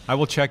 So I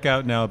will check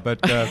out now,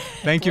 but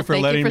thank you for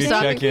letting me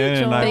check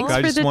in. And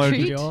I just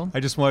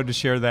wanted to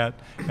share that.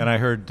 And I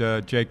heard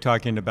Jake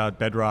talking about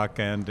Bedrock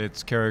and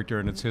its character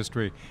and its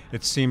history.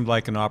 It seemed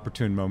like an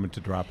opportune moment to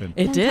drop in.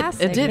 It did.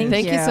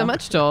 Thank you so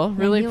much, Joel.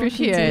 Really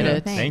appreciate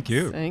it. Thank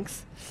you.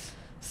 Thanks.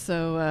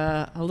 So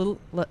a little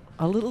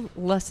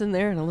lesson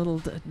there and a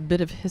little bit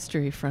of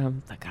history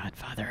from the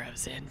Godfather of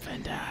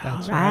Zinfandel.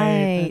 That's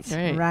right.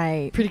 That's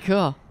right. Pretty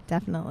cool.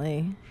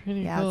 Definitely.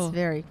 Pretty cool. It's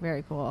very,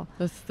 very cool.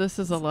 This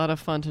is a lot of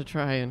fun to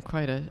try and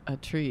quite a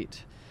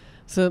treat.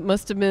 So it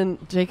must have been,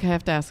 Jake, I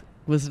have to ask,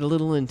 was it a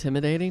little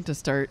intimidating to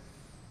start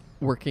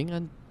working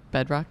on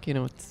Bedrock?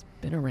 It's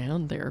been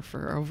around there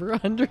for over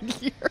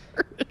 100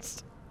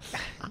 years.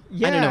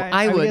 Yeah, I don't know.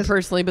 I would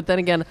personally, but then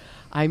again,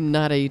 I'm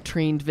not a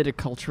trained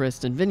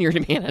viticulturist and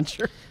vineyard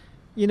manager.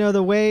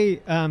 The way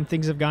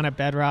things have gone at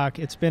Bedrock,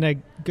 it's been a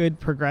good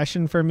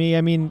progression for me.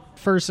 I mean,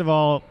 first of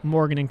all,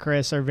 Morgan and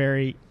Chris are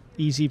very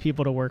easy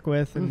people to work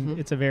with, and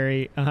it's a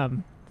very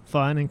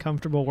fun and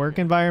comfortable work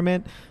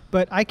environment.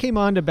 But I came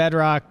on to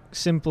Bedrock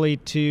simply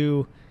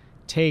to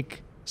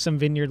take some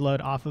vineyard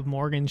load off of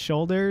Morgan's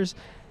shoulders.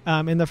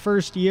 And the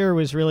first year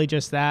was really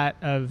just that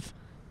of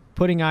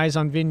putting eyes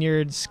on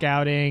vineyards,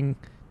 scouting,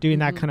 doing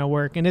that kind of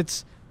work. And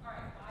it's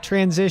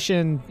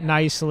transitioned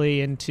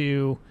nicely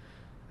into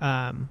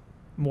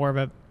more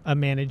of a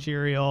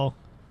managerial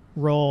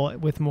role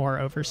with more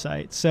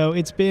oversight. So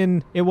it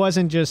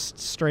wasn't just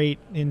straight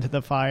into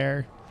the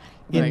fire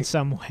in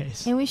some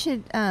ways. And we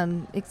should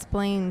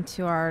explain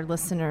to our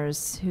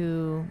listeners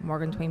who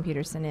Morgan Twain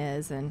Peterson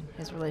is and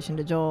his relation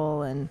to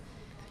Joel and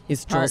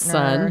his Joel's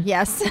son.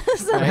 Yes.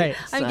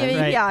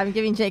 I'm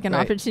giving Jake an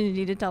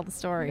opportunity to tell the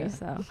story.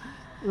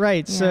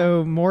 Yeah.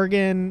 So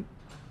Morgan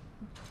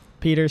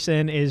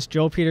Peterson is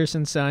Joel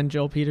Peterson's son,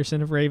 Joel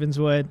Peterson of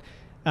Ravenswood.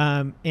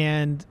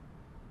 And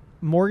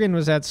Morgan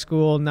was at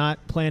school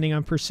not planning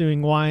on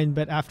pursuing wine,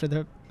 but after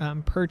the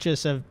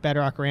purchase of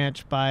Bedrock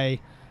Ranch by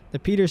the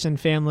Peterson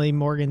family,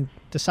 Morgan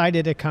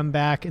decided to come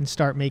back and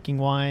start making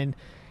wine.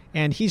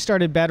 And he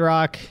started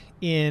Bedrock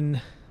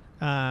in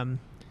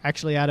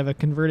actually out of a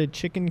converted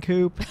chicken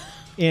coop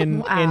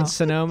in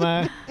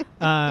Sonoma,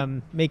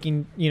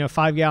 making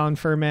 5-gallon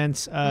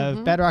ferments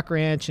of Bedrock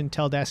Ranch and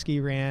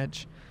Teldeschi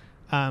Ranch,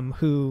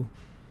 who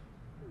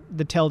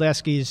the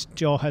Teldeschi's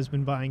Joel has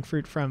been buying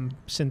fruit from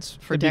since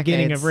the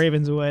beginning of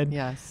Ravenswood.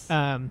 Yes.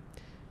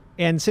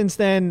 And since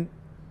then,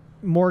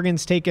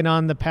 Morgan's taken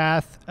on the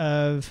path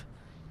of,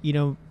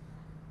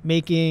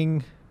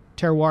 making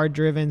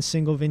terroir-driven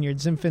single vineyard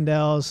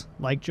Zinfandels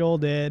like Joel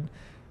did.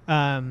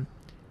 And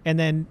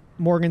then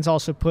Morgan's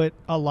also put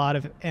a lot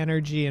of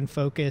energy and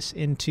focus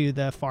into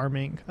the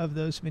farming of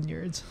those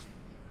vineyards.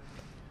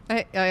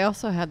 I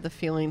also had the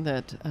feeling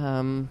that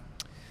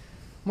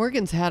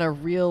Morgan's had a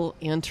real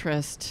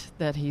interest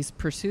that he's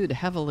pursued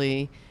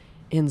heavily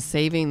in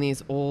saving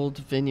these old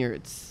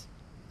vineyards.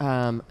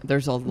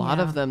 There's a lot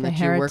of them that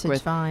you work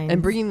with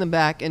and bringing them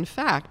back. In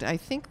fact, I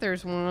think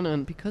there's one,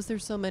 and because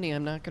there's so many,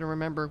 I'm not going to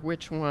remember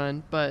which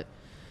one, but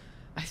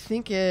I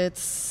think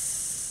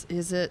is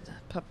it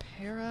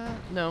Papera?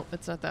 No,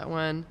 it's not that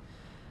one.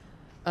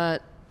 I'm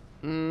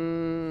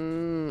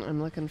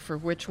looking for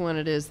which one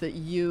it is that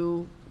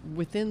you,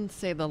 within,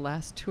 say, the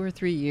last 2 or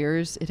 3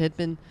 years, it had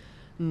been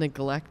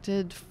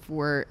neglected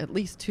for at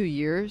least 2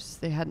 years.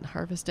 They hadn't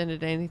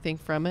harvested anything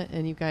from it,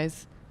 and you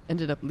guys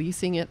ended up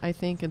leasing it, I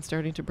think, and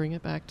starting to bring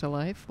it back to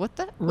life. What's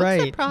that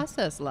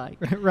process like?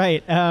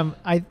 Right.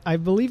 I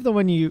believe the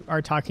one you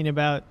are talking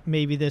about,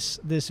 maybe this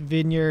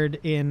vineyard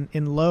in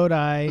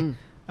Lodi,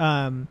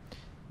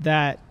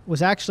 that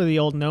was actually the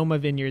old Noma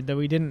vineyard, though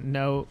we didn't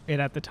know it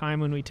at the time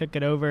when we took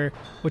it over,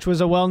 which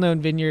was a well-known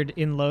vineyard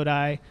in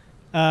Lodi.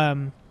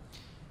 And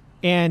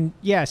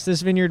yes,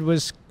 this vineyard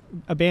was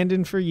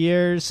abandoned for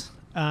years,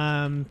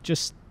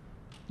 just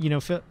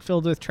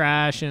filled with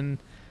trash and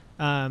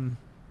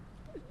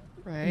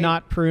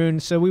not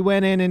pruned. So we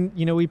went in and,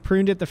 we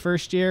pruned it the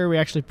first year. We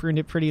actually pruned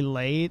it pretty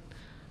late.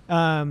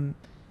 And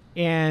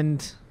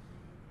this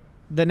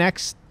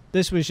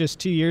was just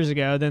 2 years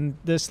ago. Then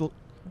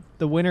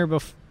the winter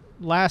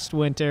last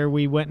winter,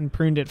 we went and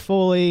pruned it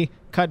fully,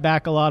 cut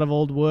back a lot of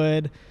old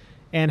wood,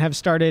 and have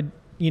started,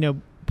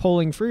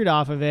 pulling fruit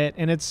off of it.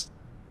 And it's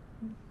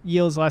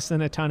yields less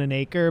than a ton an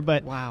acre.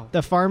 But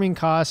the farming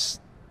costs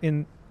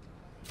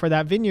for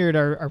that vineyard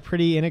are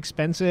pretty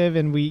inexpensive,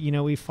 and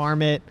we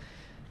farm it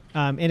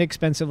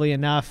inexpensively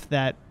enough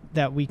that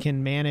we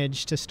can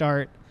manage to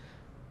start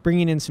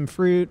bringing in some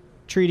fruit,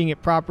 treating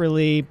it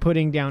properly,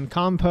 putting down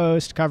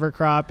compost, cover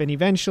crop, and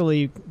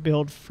eventually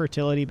build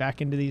fertility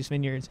back into these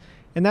vineyards.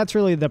 And that's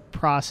really the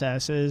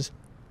process. Is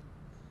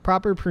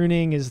proper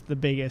pruning is the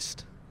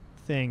biggest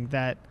thing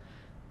that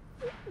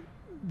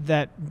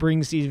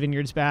brings these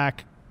vineyards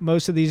back.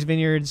 Most of these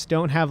vineyards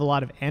don't have a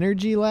lot of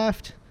energy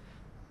left,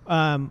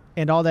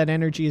 and all that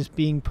energy is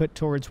being put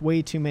towards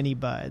way too many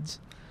buds.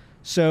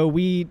 So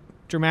we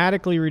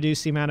dramatically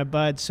reduce the amount of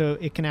buds so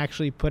it can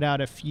actually put out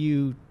a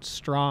few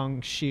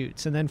strong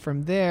shoots. And then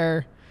from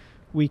there,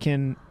 we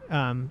can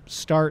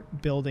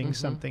start building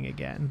something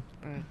again.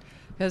 Right.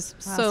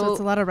 So it's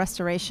a lot of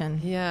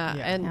restoration.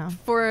 And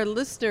for our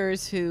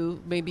listeners who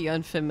may be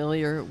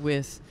unfamiliar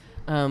with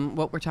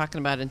what we're talking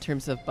about in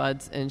terms of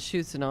buds and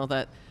shoots and all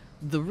that,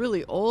 the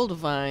really old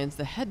vines,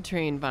 the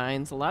head-trained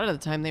vines, a lot of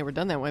the time they were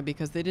done that way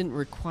because they didn't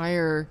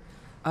require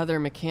other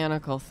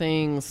mechanical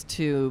things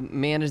to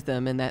manage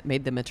them, and that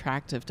made them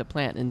attractive to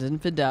plant. And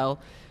Zinfandel,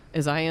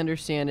 as I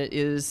understand it,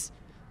 is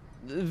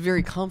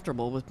very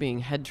comfortable with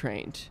being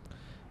head-trained.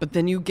 But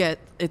then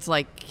it's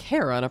like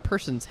hair on a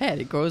person's head.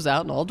 It grows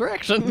out in all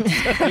directions.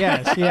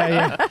 Yes,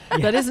 yeah.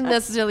 That isn't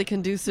necessarily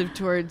conducive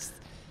towards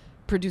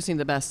producing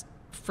the best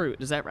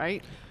fruit. Is that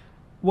right?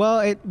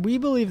 Well, we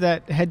believe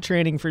that head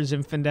training for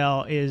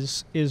Zinfandel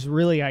is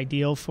really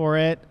ideal for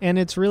it, and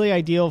it's really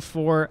ideal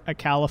for a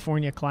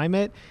California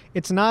climate.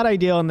 It's not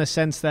ideal in the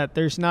sense that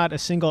there's not a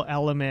single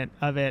element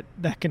of it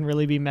that can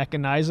really be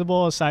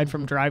mechanizable aside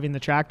from driving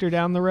the tractor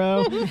down the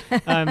row.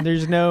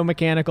 There's no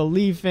mechanical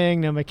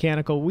leafing, no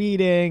mechanical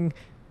weeding,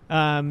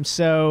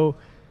 so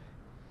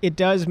it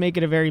does make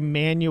it a very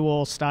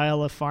manual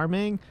style of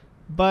farming,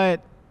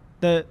 but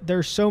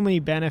there's so many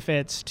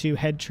benefits to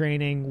head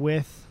training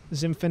with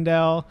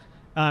Zinfandel.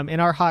 In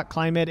our hot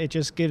climate, it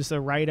just gives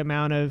the right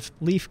amount of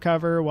leaf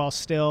cover while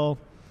still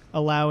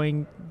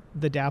allowing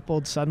the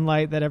dappled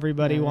sunlight that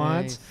everybody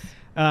wants.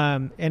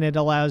 And it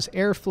allows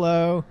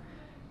airflow.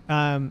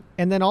 And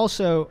then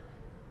also,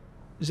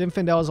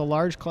 Zinfandel is a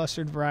large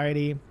clustered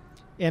variety.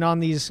 And on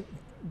these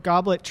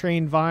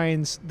goblet-trained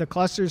vines, the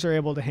clusters are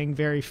able to hang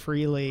very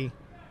freely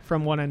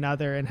from one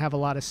another and have a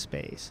lot of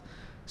space.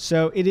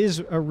 So it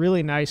is a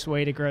really nice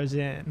way to grow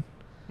Zin.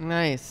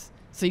 Nice.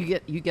 So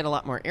you get a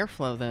lot more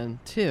airflow then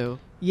too.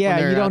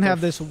 Yeah, you don't have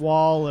this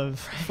wall of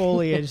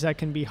foliage that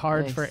can be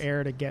hard for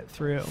air to get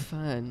through.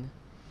 Fun,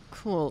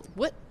 cool.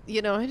 What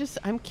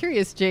I'm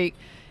curious, Jake.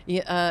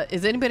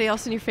 Is anybody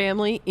else in your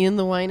family in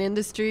the wine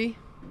industry?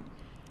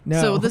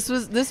 No. So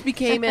this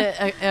became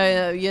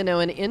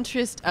an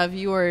interest of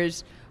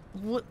yours.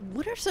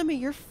 What are some of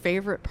your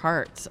favorite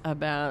parts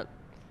about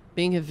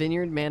being a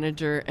vineyard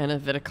manager and a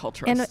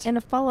viticulturist? And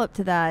a follow up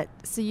to that.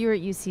 So you're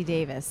at UC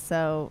Davis.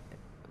 So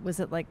was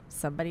it like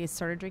somebody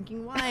started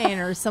drinking wine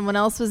or someone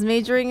else was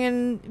majoring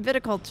in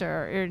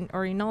viticulture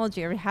or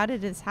enology? Or how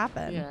did this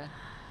happen?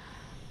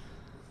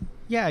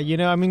 Yeah,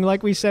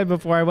 like we said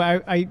before,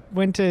 I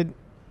went to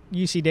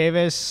UC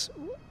Davis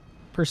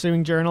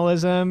pursuing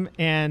journalism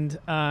and,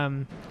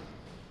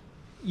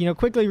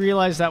 quickly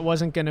realized that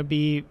wasn't going to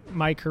be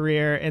my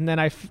career. And then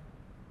I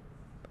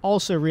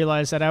also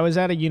realized that I was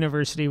at a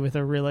university with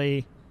a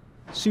really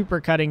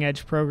super cutting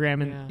edge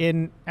program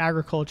in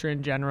agriculture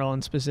in general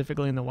and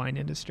specifically in the wine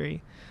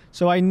industry.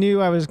 So I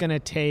knew I was going to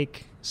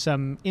take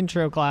some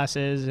intro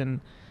classes and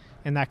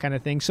that kind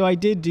of thing. So I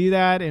did do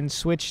that and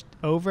switched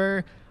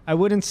over. I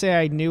wouldn't say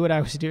I knew what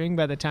I was doing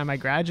by the time I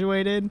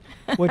graduated,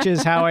 which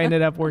is how I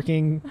ended up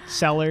working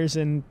cellars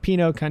in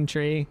Pinot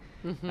country.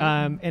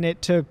 And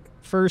it took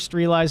first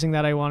realizing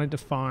that I wanted to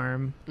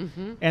farm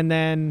and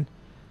then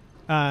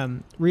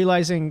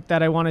realizing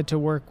that I wanted to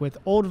work with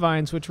old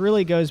vines, which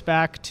really goes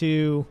back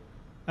to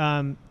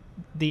the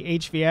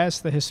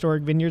HVS, the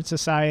Historic Vineyard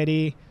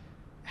Society,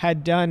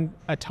 had done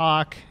a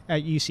talk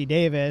at UC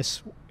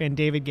Davis, and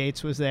David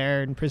Gates was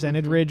there and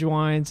presented Ridge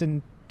wines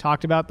and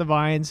talked about the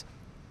vines.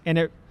 And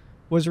it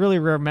was really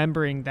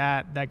remembering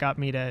that got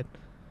me to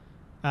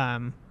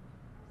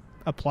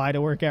apply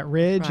to work at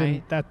Ridge,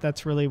 and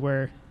that's really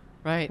where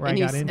I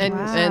got into it.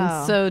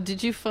 And so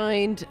did you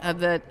find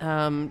that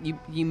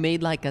you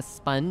made like a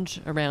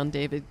sponge around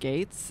David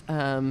Gates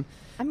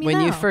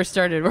when you first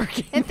started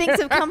working? And things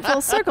have come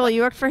full circle.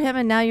 You worked for him,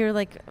 and now you're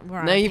like, we're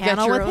on a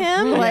panel with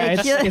him.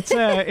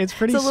 Yeah, it's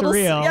pretty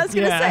surreal. I was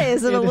going to say,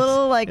 is it a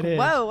little like,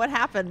 whoa, what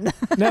happened?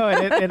 No,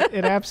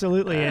 it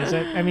absolutely is.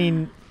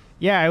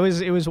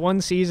 It was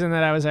one season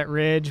that I was at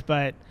Ridge,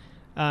 but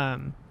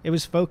it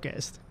was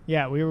focused.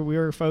 Yeah, we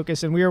were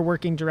focused, and we were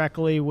working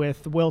directly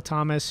with Will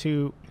Thomas,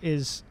 who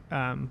is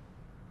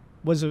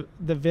was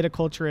the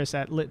viticulturist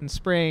at Lytton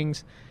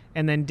Springs,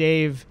 and then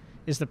Dave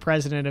is the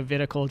president of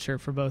viticulture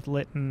for both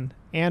Lytton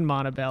and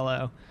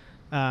Montebello.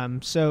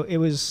 So it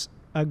was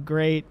a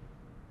great,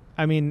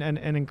 an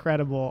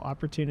incredible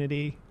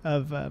opportunity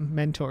of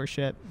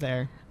mentorship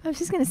there. I was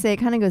just going to say, it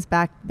kind of goes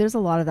back. There's a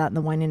lot of that in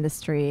the wine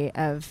industry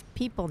of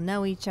people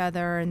know each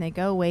other and they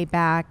go way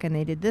back and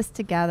they did this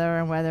together.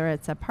 And whether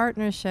it's a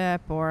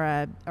partnership or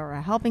a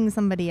helping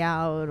somebody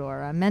out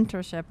or a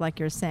mentorship, like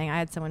you're saying, I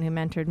had someone who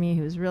mentored me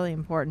who was really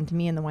important to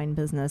me in the wine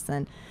business.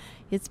 And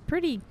it's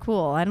pretty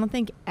cool. I don't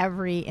think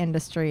every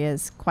industry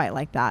is quite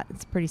like that.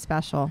 It's pretty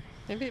special.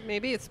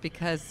 Maybe it's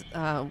because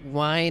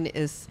wine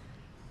is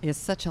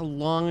such a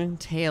long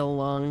tail,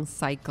 long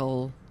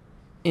cycle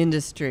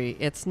industry.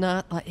 It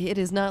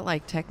is not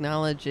like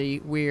technology,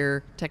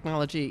 where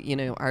technology,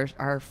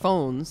 our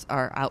phones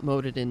are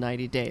outmoded in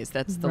 90 days.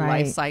 That's the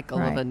life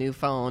cycle of a new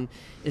phone,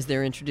 is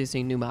they're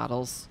introducing new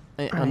models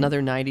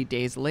another 90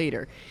 days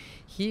later.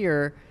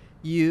 Here,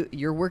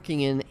 you're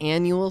working in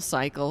annual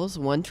cycles,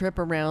 one trip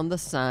around the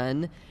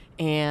sun,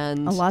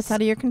 and a lot's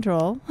out of your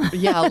control.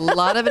 Yeah, a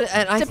lot of it.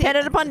 And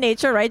dependent upon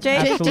nature, right, Jay?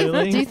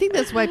 Absolutely. Do you think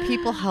that's why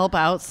people help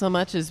out so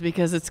much? Is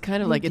because it's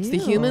kind of like it's the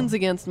humans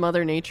against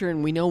Mother Nature,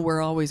 and we know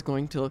we're always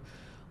going to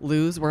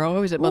lose. We're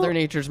always at Mother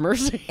Nature's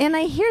mercy. And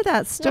I hear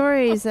that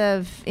stories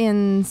of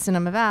in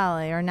Sonoma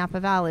Valley or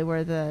Napa Valley,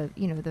 where the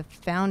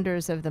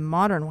founders of the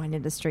modern wine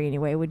industry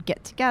anyway would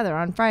get together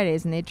on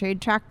Fridays and they'd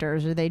trade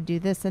tractors or they'd do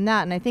this and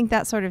that. And I think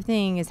that sort of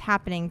thing is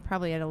happening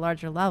probably at a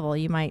larger level.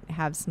 You might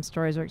have some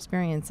stories or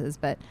experiences,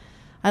 but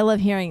I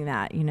love hearing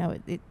that.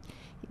 It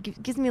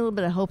gives me a little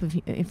bit of hope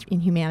in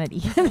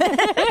humanity.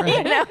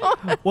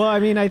 Well,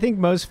 I think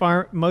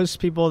most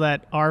people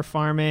that are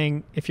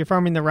farming, if you're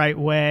farming the right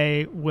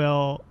way,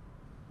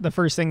 the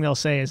first thing they'll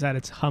say is that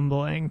it's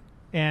humbling,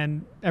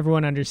 and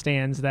everyone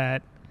understands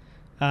that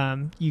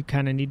you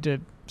kind of need to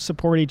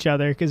support each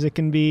other, because it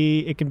can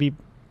be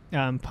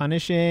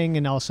punishing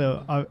and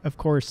also, of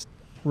course,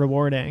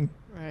 rewarding.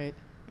 Right.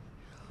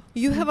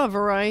 You have a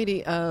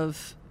variety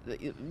of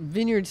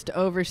vineyards to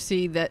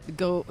oversee that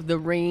go the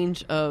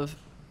range of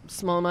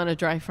small amount of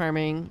dry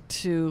farming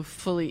to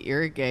fully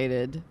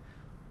irrigated.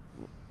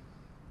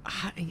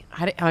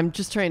 I'm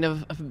just trying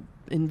to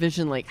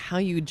envision like how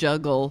you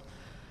juggle,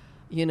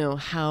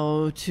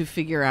 how to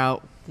figure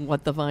out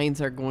what the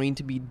vines are going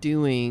to be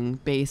doing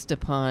based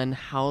upon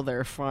how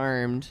they're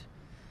farmed.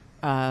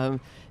 Do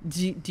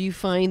you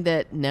find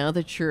that now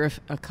that you're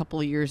a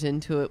couple of years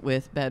into it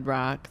with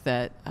Bedrock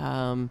that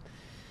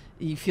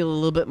you feel a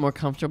little bit more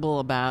comfortable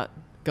about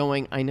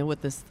going, I know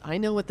what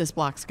this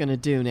block's going to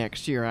do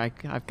next year.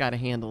 I've got a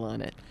handle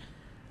on it.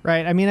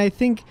 Right. I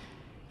think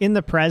in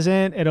the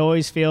present, it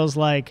always feels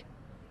like,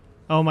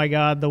 oh my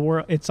God, the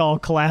world, it's all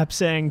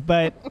collapsing.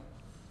 But,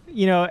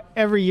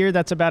 every year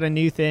that's about a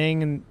new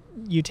thing, and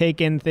you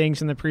take in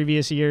things in the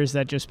previous years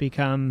that just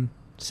become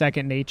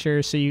second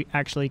nature. So you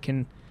actually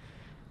can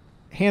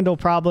handle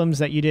problems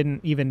that you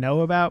didn't even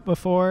know about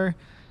before.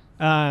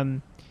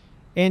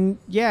 And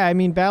yeah,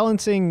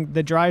 balancing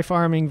the dry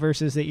farming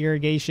versus the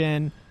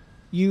irrigation,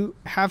 you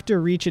have to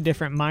reach a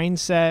different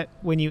mindset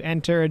when you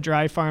enter a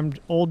dry farmed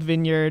old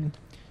vineyard.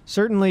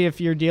 Certainly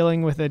if you're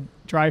dealing with a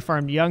dry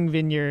farmed young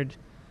vineyard,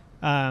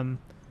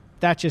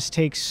 that just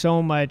takes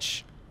so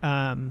much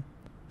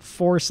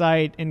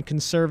foresight and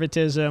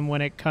conservatism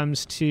when it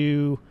comes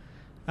to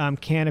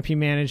canopy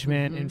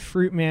management and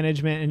fruit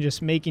management, and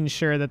just making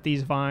sure that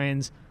these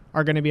vines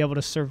are going to be able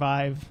to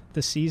survive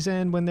the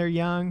season when they're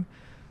young.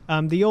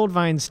 The old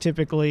vines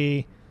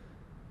typically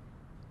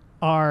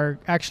are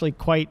actually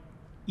quite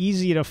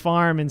easy to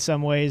farm in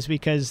some ways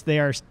because they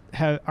are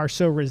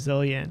so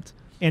resilient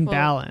and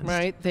balanced.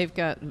 Right. They've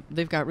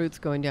got roots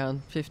going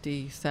down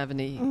 50,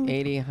 70,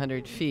 80,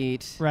 100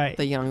 feet. Right.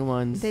 The young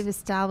ones. They've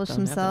established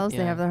themselves.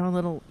 They have their own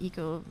little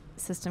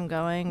ecosystem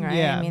going, right?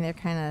 Yeah. They're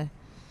kind of...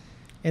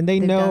 And they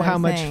know how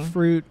much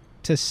fruit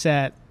to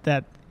set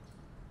that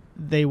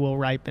they will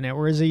ripen it.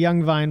 Whereas a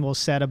young vine will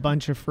set a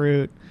bunch of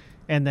fruit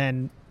and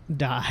then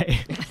die.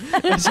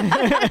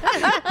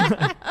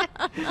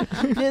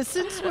 Yeah,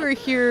 since we're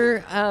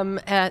here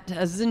at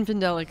a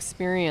Zinfandel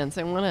Experience,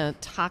 I want to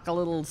talk a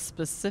little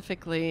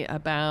specifically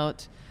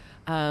about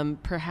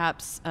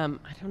perhaps I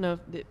don't know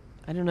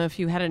if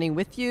you had any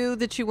with you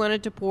that you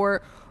wanted to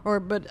pour,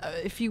 but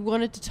if you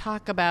wanted to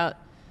talk about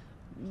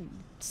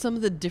some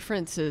of the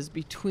differences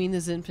between the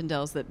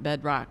Zinfandels that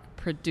Bedrock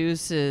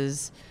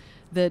produces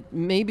that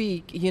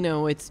maybe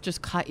it's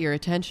just caught your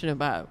attention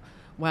about.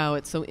 Wow,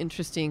 it's so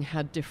interesting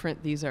how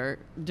different these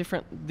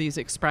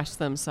express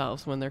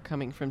themselves when they're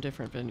coming from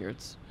different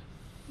vineyards.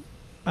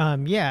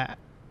 Yeah.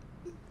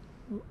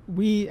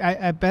 We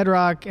at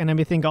Bedrock, and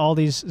I think all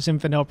these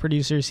Zinfandel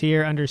producers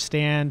here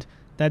understand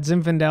that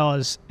Zinfandel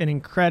is an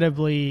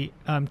incredibly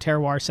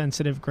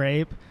terroir-sensitive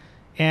grape,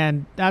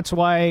 and that's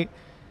why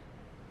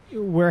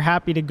we're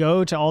happy to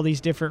go to all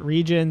these different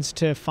regions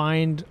to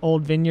find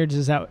old vineyards,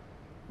 is that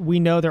we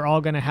know they're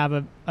all going to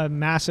have a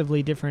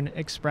massively different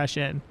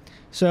expression.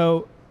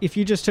 So if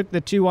you just took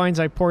the two wines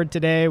I poured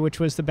today,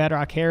 which was the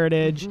Bedrock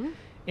Heritage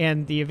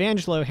and the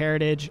Evangelo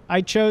Heritage,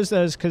 I chose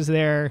those because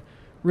they're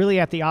really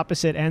at the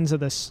opposite ends of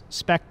the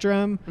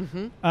spectrum.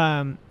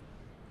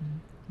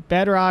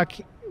 Bedrock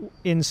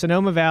in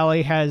Sonoma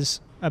Valley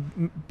has a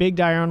big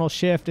diurnal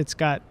shift.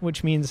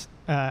 Which means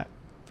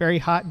very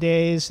hot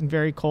days and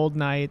very cold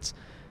nights.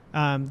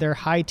 They're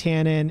high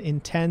tannin,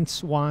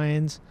 intense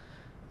wines.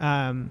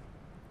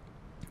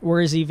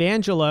 Whereas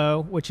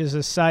Evangelo, which is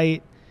a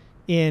site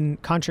in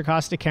Contra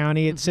Costa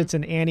County, it sits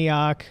in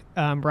Antioch,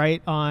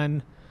 right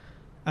on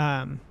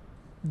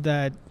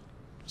the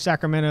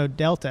Sacramento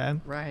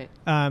Delta. Right.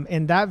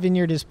 And that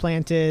vineyard is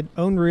planted,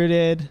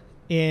 own-rooted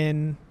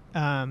in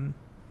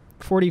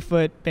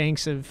 40-foot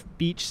banks of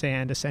beach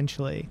sand,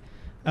 essentially.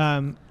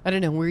 I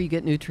don't know where you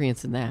get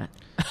nutrients in that.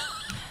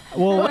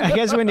 Well, I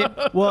guess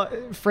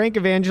Frank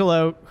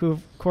Evangelo, who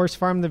of course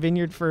farmed the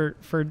vineyard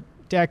for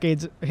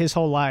decades, his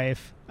whole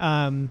life,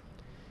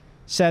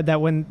 said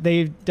that when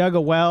they dug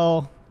a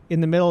well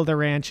in the middle of the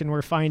ranch and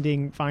were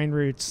finding vine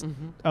roots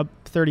up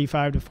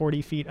 35 to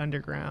 40 feet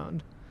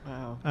underground.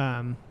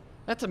 Wow.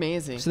 That's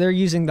amazing. So they're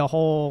using the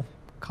whole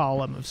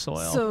column of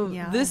soil. So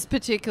this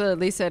particular,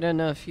 Lisa, I don't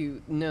know if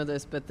you know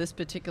this, but this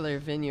particular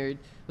vineyard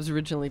was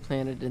originally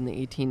planted in the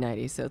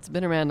 1890s. So it's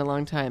been around a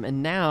long time.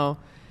 And now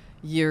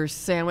you're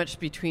sandwiched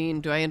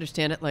between, do I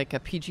understand it, like a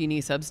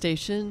PG&E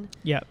substation?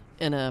 Yep.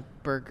 And a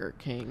Burger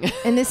King.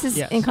 And this is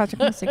in Contra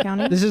Costa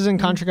County? This is in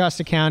Contra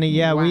Costa County.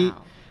 Yeah,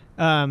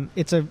 Wow.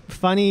 It's a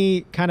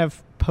funny kind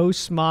of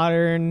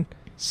postmodern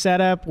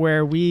setup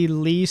where we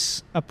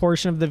lease a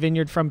portion of the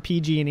vineyard from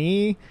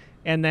PG&E,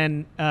 and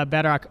then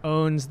Bedrock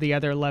owns the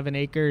other 11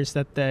 acres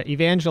that the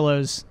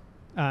Evangelos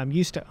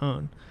used to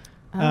own.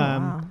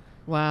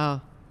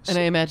 Wow. And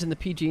I imagine the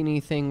PG&E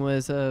thing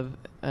was of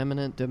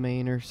eminent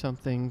domain or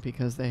something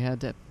because they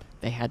had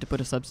to put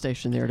a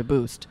substation there to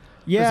boost.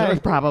 Yeah,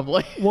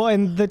 probably. Well,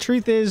 and the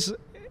truth is,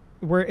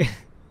 the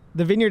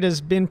vineyard has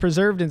been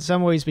preserved in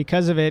some ways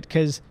because of it,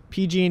 because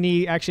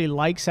PG&E actually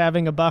likes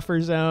having a buffer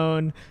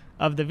zone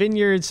of the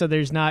vineyard, so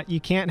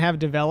you can't have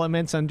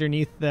developments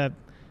underneath the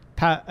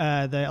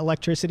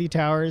electricity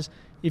towers.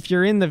 If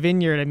you're in the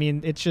vineyard, I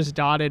mean, it's just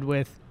dotted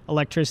with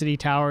electricity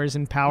towers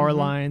and power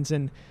lines,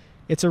 and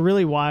it's a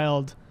really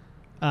wild.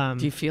 Do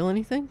you feel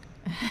anything?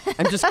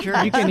 I'm just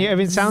curious. You can hear. I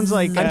mean, it sounds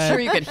like I'm sure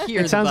you could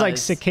hear. It sounds like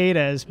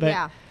cicadas,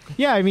 but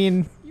yeah. I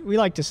mean, we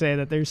like to say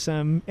that there's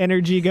some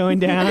energy going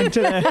down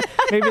to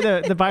maybe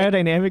the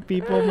biodynamic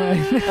people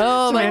might.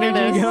 Oh, my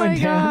energy goodness. going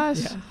down.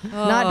 Yeah.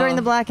 Not during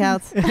the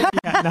blackouts.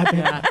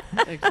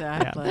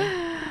 Exactly.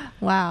 Yeah.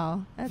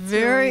 Wow, that's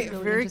very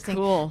really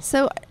cool.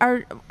 So,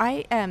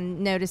 I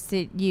noticed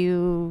that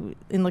you,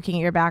 in looking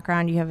at your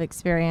background, you have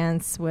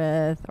experience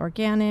with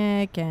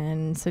organic,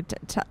 and so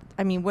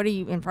I mean, what are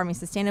you in farming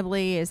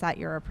sustainably? Is that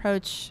your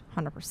approach,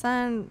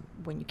 100%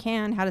 when you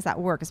can? How does that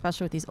work,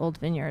 especially with these old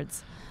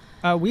vineyards?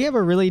 We have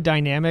a really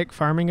dynamic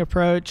farming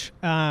approach.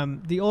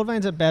 The old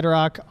vines at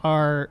Bedrock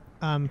are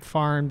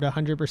farmed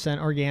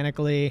 100%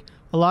 organically.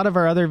 A lot of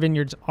our other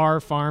vineyards are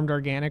farmed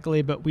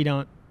organically, but we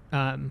don't.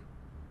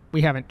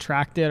 We haven't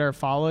tracked it or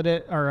followed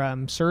it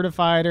or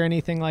certified or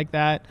anything like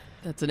that.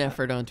 That's an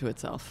effort unto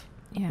itself.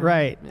 Yeah.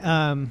 Right.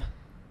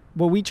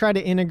 What we try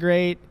to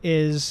integrate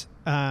is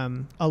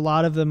a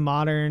lot of the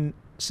modern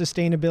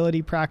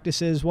sustainability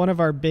practices. One of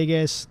our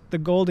biggest, the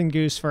golden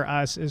goose for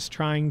us, is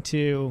trying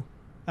to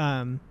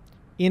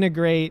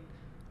integrate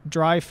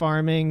dry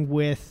farming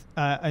with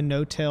a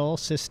no-till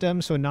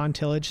system, so a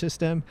non-tillage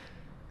system.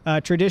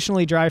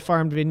 Traditionally, dry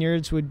farmed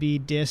vineyards would be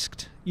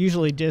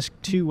usually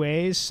disked two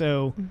ways.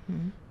 So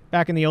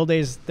back in the old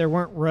days, there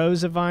weren't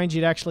rows of vines.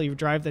 You'd actually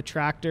drive the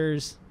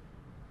tractors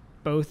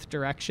both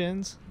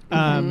directions.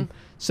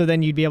 So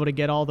then you'd be able to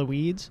get all the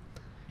weeds.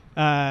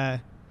 So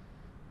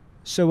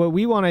what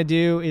we want to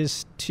do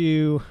is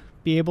to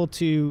be able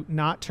to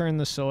not turn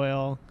the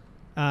soil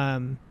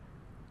and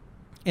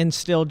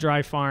still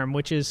dry farm,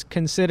 which is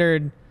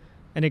considered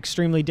an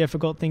extremely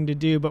difficult thing to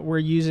do. But we're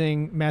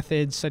using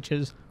methods such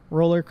as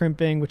roller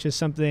crimping, which is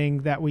something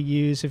that we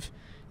use. If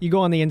you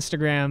go on the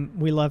Instagram,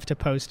 we love to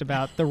post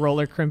about the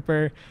roller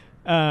crimper.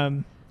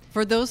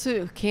 For those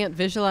who can't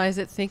visualize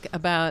it, think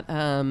about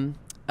a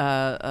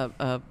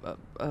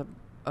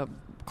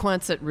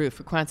Quonset roof,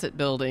 a Quonset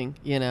building,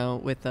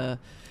 with a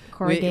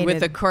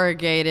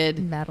corrugated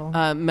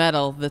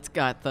metal that's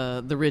got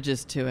the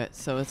ridges to it.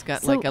 So it's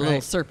got like a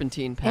little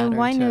serpentine pattern. And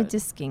why to no it.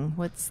 disking?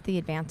 What's the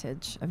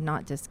advantage of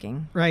not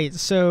disking? Right.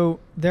 So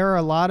there are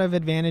a lot of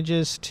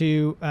advantages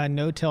to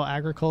no-till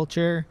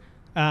agriculture.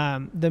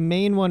 The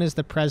main one is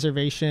the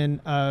preservation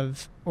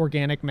of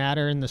organic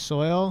matter in the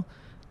soil.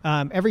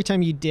 Every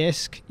time you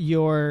disc,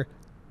 you're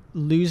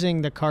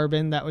losing the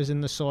carbon that was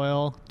in the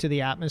soil to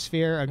the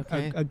atmosphere,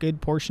 a good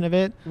portion of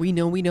it. We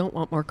know we don't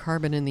want more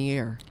carbon in the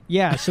air.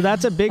 Yeah, so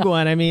that's a big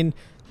one. I mean,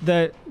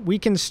 we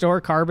can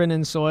store carbon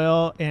in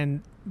soil,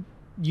 and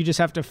you just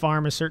have to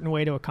farm a certain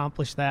way to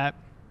accomplish that.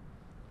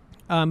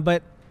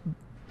 But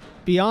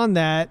beyond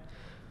that,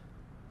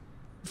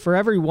 for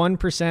every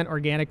 1%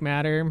 organic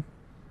matter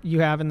you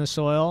have in the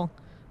soil,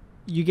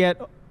 you get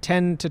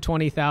 10 to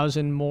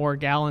 20,000 more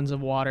gallons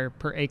of water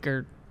per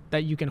acre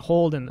that you can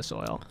hold in the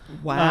soil.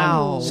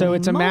 Wow. So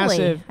it's a Moly.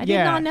 massive. I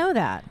did not know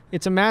that.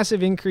 It's a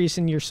massive increase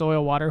in your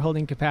soil water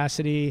holding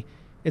capacity.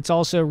 It's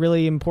also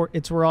really important.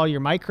 It's where all your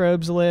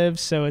microbes live.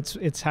 So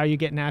it's how you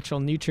get natural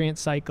nutrient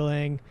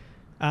cycling.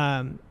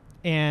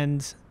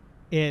 And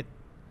it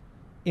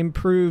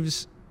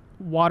improves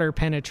water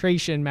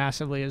penetration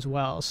massively as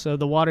well. So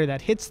the water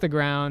that hits the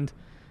ground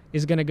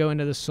is going to go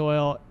into the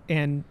soil.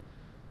 And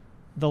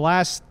the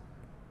last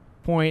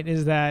point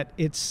is that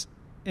it's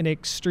an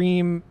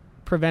extreme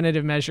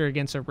preventative measure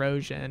against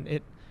erosion.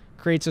 It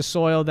creates a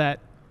soil that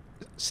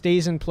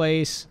stays in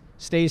place,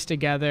 stays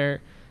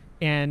together,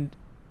 and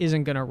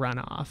isn't going to run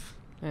off.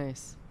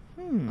 Nice.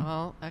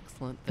 All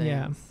excellent things.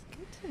 Yeah.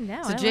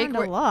 No, So I Jake,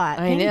 learned a lot.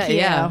 I know, Thank you.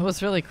 yeah, it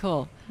was really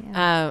cool.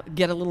 Yeah.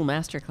 Get a little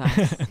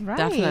masterclass, Right.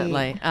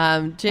 definitely.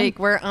 Jake,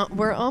 we're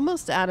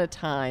almost out of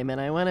time, and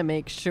I want to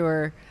make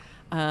sure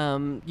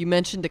you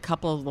mentioned a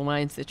couple of the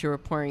wines that you were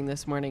pouring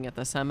this morning at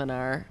the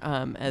seminar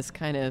as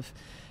kind of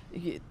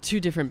two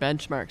different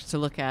benchmarks to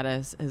look at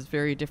as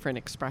very different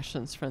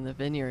expressions from the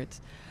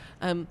vineyards.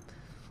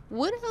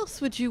 What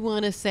else would you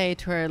want to say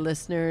to our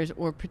listeners,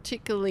 or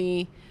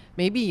particularly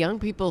maybe young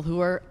people who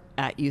are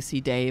at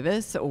UC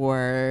Davis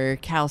or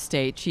Cal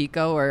State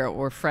Chico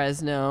or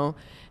Fresno,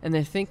 and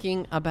they're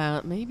thinking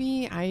about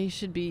maybe I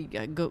should be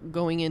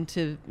going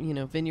into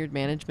vineyard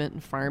management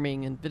and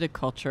farming and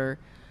viticulture?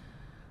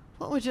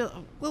 What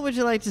would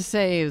you like to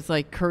say as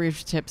like career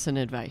tips and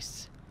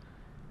advice?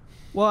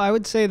 Well, I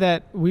would say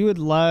that we would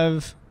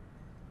love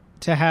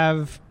to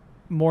have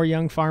more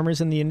young farmers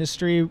in the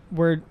industry.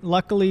 Where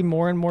luckily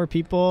more and more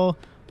people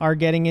are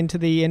getting into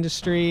the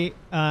industry.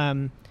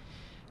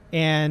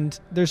 And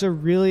there's a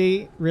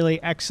really,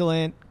 really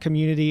excellent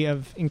community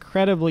of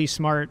incredibly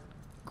smart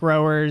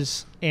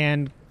growers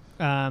and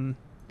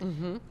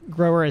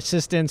grower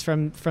assistants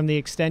from the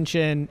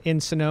extension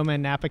in Sonoma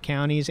and Napa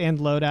counties and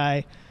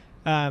Lodi.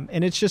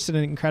 And it's just an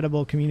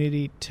incredible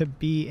community to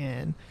be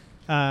in.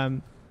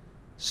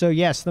 So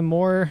yes, the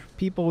more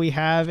people we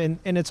have, and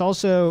it's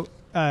also,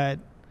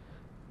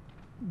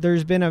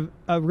 there's been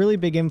a really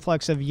big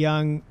influx of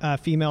young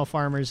female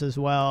farmers as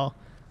well.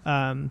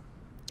 And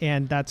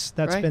that's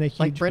right. been a huge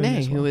like boom Brene,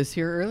 as well. who was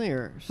here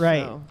earlier.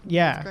 Right. So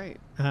Yeah. That's great.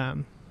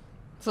 Um,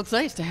 So it's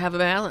nice to have a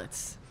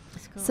balance.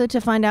 So to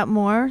find out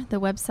more, the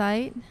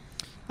website?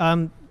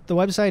 the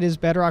website is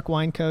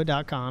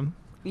bedrockwineco.com.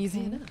 Easy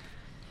enough.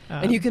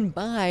 And you can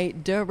buy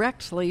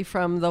directly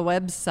from the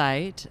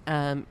website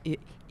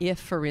if,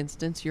 for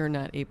instance, you're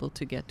not able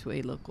to get to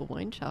a local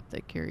wine shop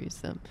that carries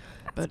them.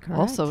 But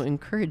also correct.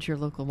 encourage your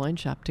local wine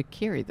shop to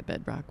carry the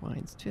Bedrock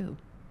wines, too.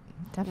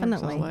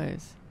 Definitely.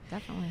 Always.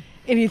 Definitely.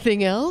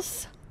 Anything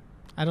else?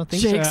 I don't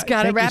think Jake's so.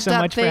 got it Thank wrapped you so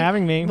up. much for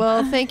having me.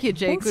 Well, thank you,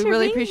 Jake. Thanks We for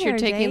really being appreciate here,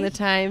 taking the Jake.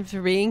 time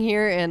for being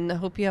here, and I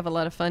hope you have a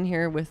lot of fun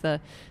here with the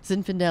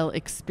Zinfandel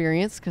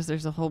Experience, because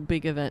there's a whole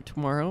big event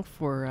tomorrow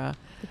for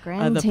The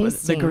grand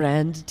tasting. the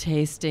grand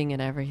tasting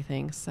and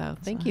everything. So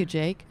thank you,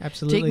 Jake.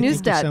 Absolutely. Jake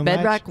Thank you Neustadt, so much.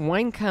 Bedrock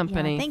Wine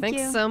Company. thank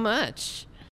Thanks you. so much.